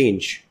Qt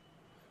range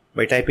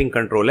by typing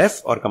Ctrl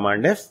F or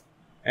Command F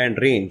and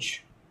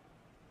range.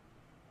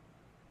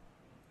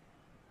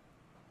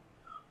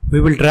 We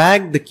will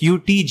drag the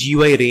Qt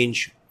GUI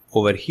range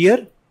over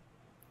here.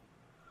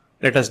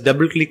 Let us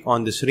double click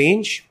on this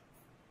range,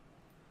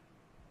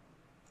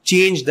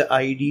 change the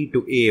ID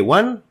to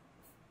A1,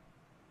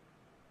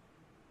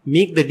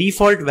 make the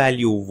default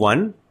value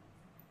 1.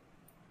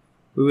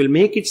 We will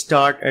make it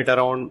start at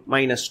around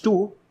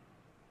 -2,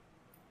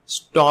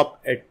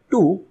 stop at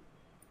 2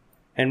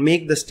 and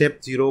make the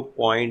step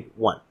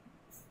 0.1.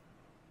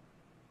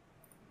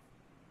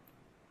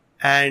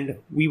 And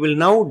we will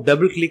now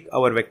double click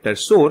our vector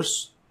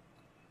source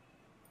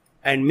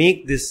and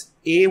make this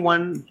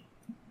A1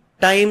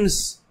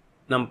 times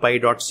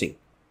numpy.sink.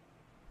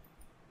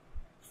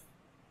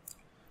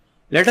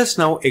 Let us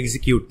now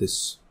execute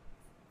this.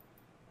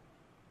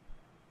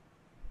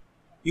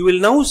 You will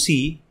now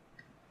see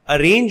a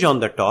range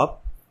on the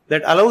top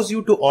that allows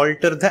you to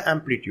alter the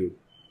amplitude.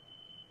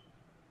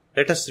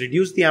 Let us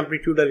reduce the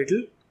amplitude a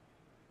little.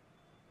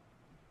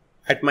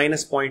 At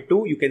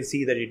 -0.2, you can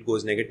see that it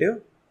goes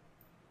negative.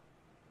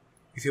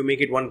 If you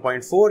make it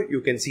 1.4,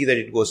 you can see that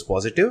it goes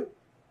positive.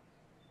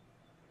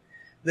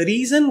 The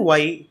reason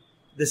why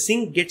the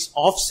sink gets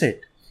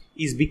offset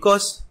is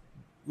because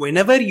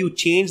whenever you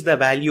change the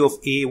value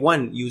of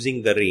A1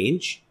 using the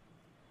range,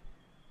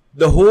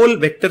 the whole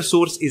vector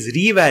source is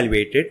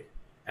reevaluated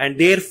and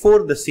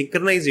therefore the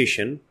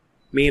synchronization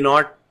may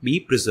not be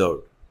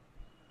preserved.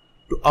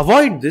 To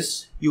avoid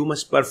this, you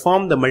must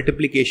perform the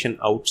multiplication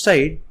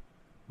outside,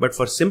 but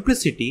for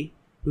simplicity,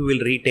 we will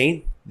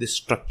retain this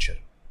structure.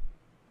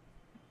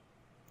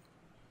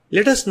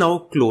 Let us now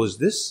close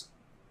this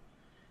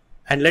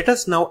and let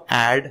us now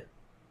add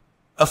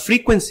a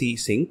frequency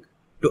sink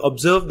to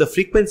observe the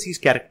frequencies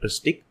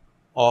characteristic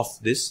of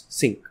this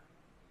sink.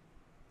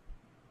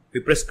 We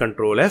press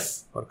Ctrl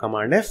F or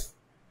Command F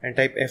and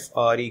type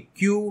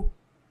FREQ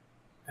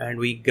and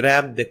we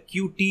grab the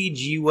Qt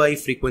GUI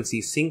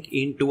frequency sink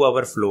into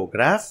our flow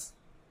graph.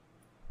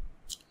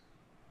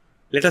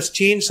 Let us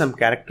change some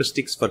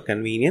characteristics for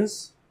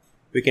convenience.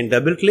 We can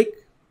double click.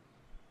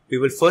 We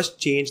will first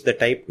change the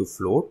type to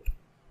float,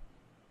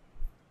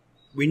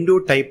 window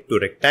type to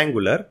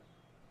rectangular.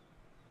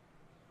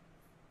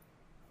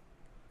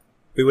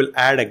 We will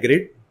add a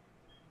grid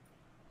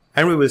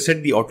and we will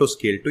set the auto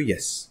scale to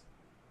yes.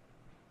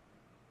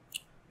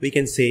 We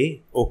can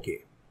say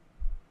OK.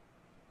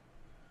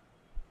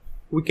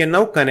 We can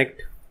now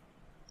connect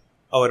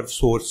our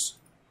source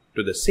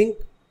to the sink,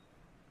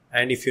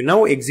 and if you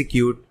now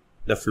execute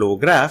the flow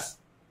graph,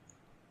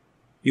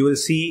 you will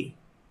see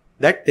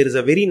that there is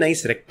a very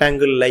nice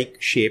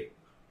rectangle-like shape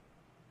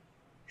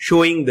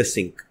showing the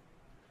sink.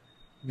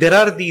 There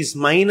are these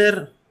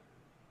minor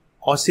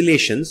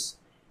oscillations.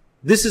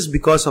 This is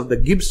because of the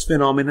Gibbs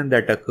phenomenon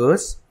that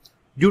occurs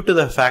due to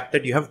the fact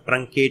that you have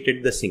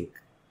truncated the sink.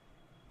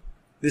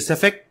 This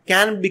effect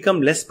can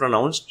become less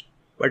pronounced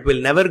but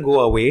will never go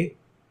away,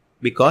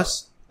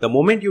 because the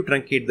moment you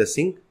truncate the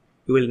sink,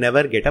 you will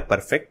never get a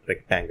perfect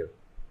rectangle.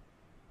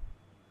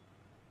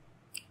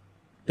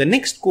 The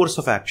next course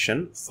of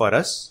action for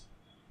us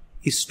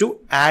is to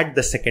add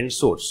the second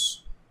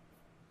source.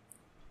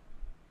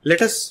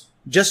 Let us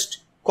just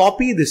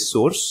copy this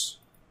source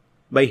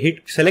by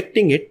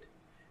selecting it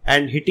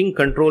and hitting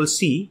Ctrl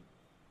C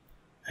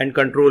and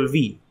Ctrl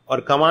V,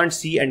 or Command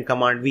C and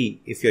Command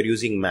V if you are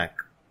using Mac.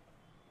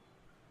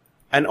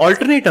 An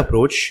alternate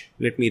approach,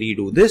 let me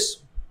redo this,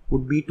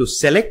 would be to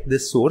select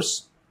this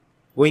source,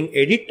 going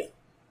Edit,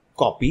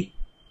 Copy,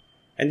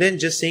 and then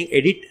just saying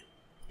Edit,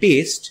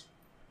 Paste,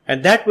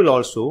 and that will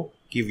also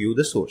give you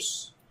the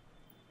source.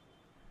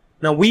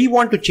 Now we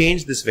want to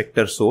change this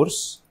vector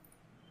source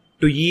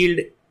to yield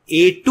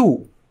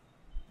A2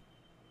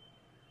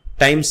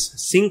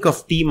 times sink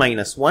of t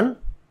minus 1.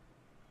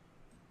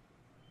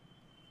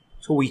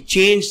 So we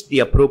change the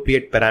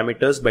appropriate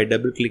parameters by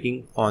double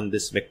clicking on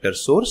this vector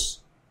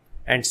source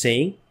and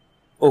saying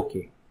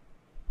OK.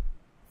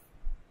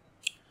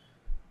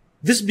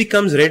 This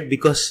becomes red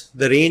because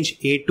the range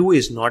A2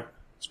 is not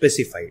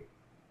specified.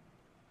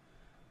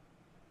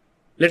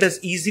 Let us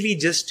easily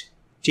just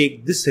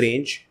take this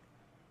range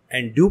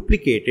and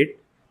duplicate it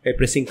by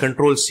pressing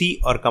Ctrl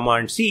C or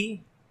Command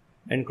C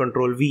and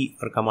Ctrl V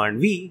or Command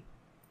V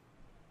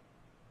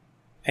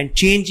and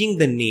changing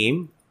the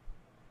name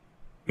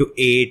to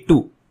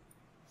A2.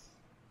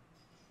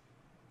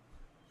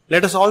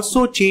 Let us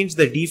also change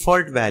the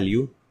default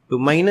value to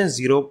minus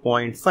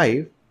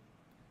 0.5,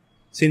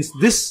 since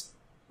this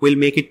will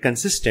make it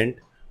consistent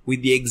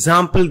with the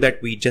example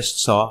that we just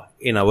saw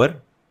in our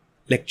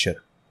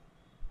lecture.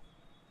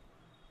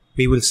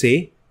 We will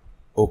say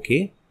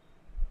OK.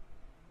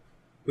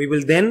 We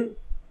will then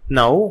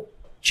now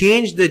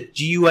change the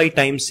GUI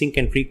time sink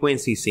and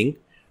frequency sink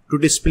to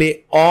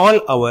display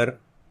all our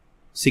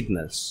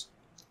signals.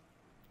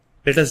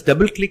 Let us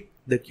double click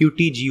the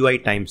Qt GUI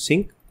time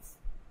sync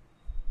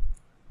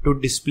to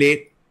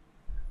display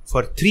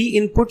for 3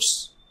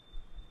 inputs,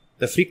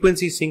 the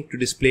frequency sync to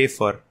display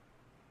for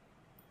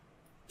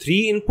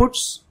 3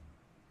 inputs.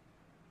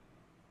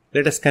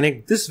 Let us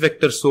connect this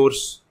vector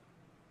source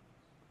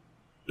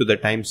to the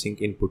time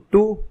sync input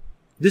 2,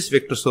 this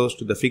vector source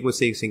to the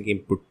frequency sync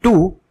input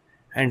 2,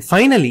 and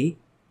finally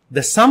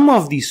the sum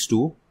of these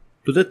two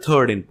to the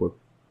third input.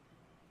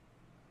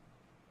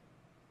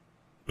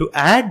 To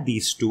add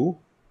these two,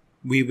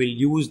 we will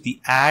use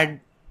the add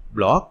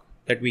block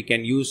that we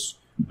can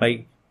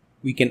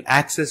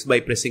access by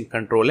pressing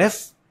Ctrl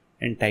F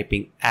and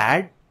typing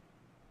add.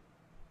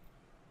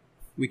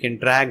 We can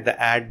drag the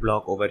add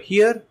block over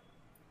here.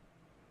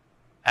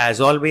 As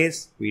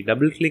always, we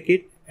double click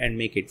it and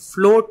make it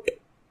float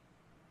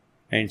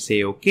and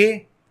say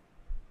OK.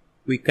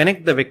 We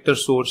connect the vector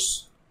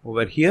source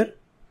over here.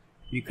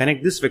 We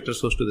connect this vector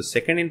source to the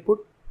second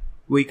input.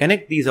 We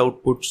connect these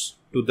outputs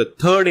to the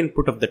third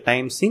input of the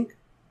time sync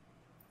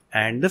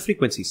and the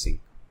frequency sync.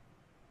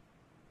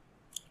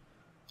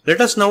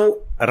 Let us now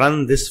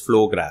run this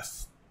flow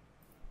graph.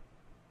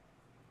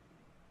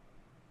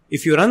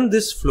 If you run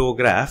this flow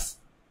graph,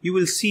 you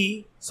will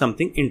see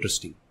something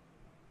interesting.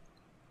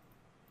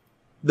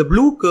 The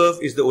blue curve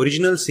is the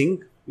original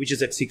sync, which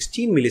is at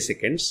 16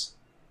 milliseconds.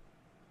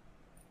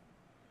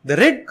 The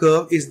red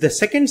curve is the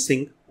second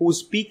sync,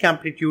 whose peak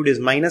amplitude is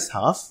minus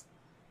half.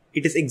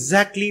 It is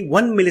exactly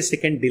 1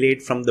 millisecond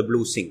delayed from the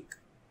blue sync.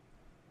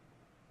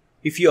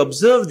 If you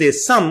observe the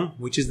sum,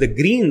 which is the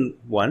green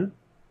one,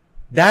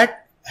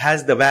 that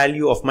has the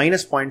value of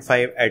minus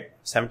 0.5 at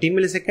 17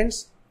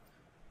 milliseconds.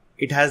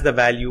 It has the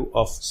value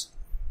of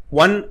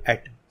 1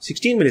 at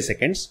 16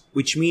 milliseconds,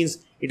 which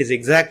means it is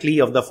exactly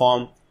of the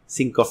form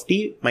sync of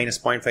t minus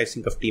 0.5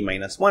 sync of t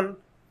minus 1.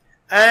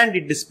 And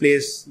it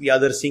displays the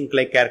other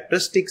sync-like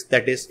characteristics,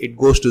 that is, it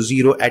goes to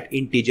 0 at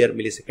integer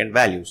millisecond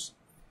values.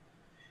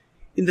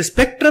 In the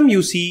spectrum,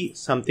 you see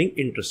something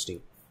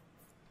interesting.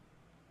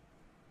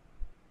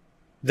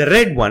 The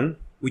red one,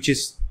 which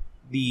is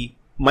the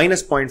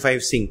minus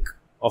 0.5 sync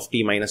of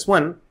t minus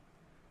 1,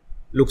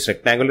 looks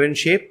rectangular in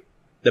shape.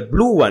 The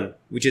blue one,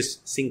 which is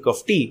sync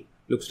of t,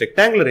 looks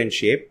rectangular in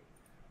shape.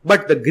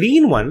 But the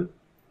green one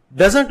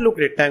doesn't look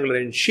rectangular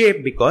in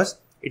shape because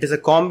it is a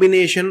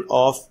combination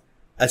of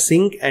a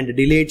sync and a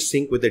delayed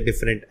sync with a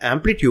different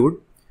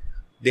amplitude.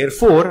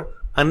 Therefore,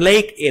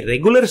 unlike a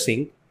regular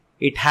sync,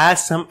 it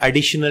has some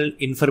additional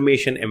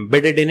information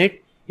embedded in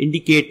it,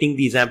 indicating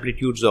these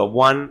amplitudes of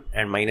 1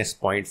 and minus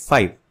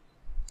 0.5.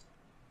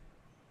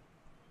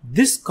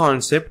 This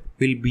concept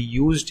will be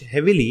used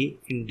heavily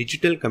in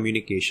digital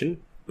communication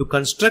to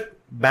construct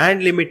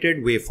band-limited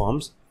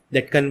waveforms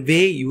that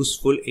convey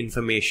useful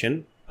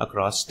information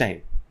across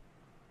time.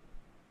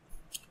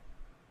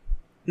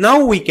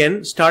 Now we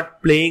can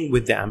start playing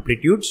with the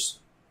amplitudes.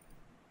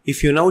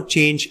 If you now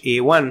change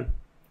A1,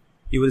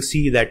 you will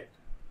see that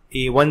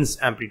A1's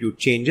amplitude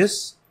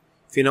changes.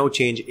 If you now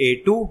change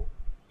A2,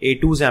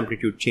 A2's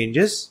amplitude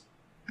changes.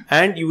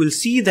 And you will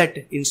see that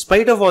in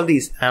spite of all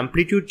these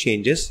amplitude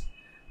changes,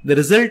 the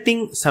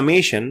resulting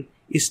summation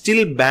is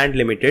still band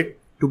limited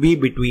to be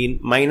between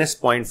minus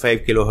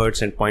 0.5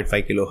 kilohertz and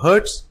 0.5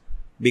 kilohertz,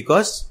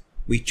 because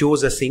we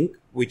chose a sink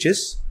which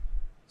is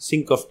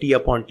sink of t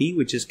upon t,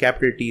 which is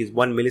capital T is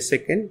 1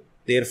 millisecond.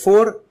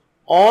 Therefore,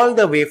 all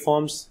the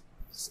waveforms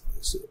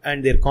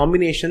and their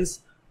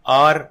combinations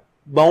are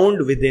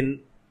bound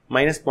within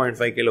minus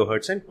 0.5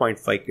 kilohertz and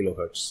 0.5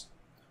 kilohertz.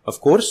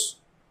 Of course,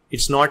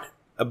 it's not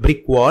a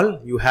brick wall.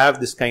 You have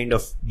this kind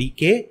of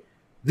decay.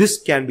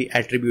 This can be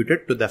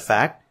attributed to the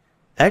fact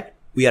that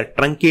we are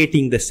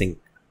truncating the sink.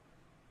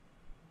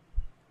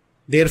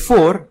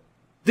 Therefore,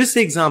 this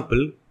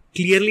example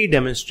clearly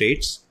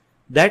demonstrates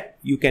that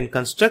you can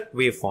construct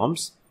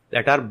waveforms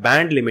that are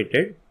band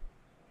limited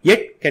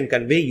yet can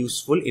convey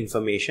useful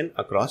information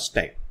across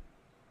time.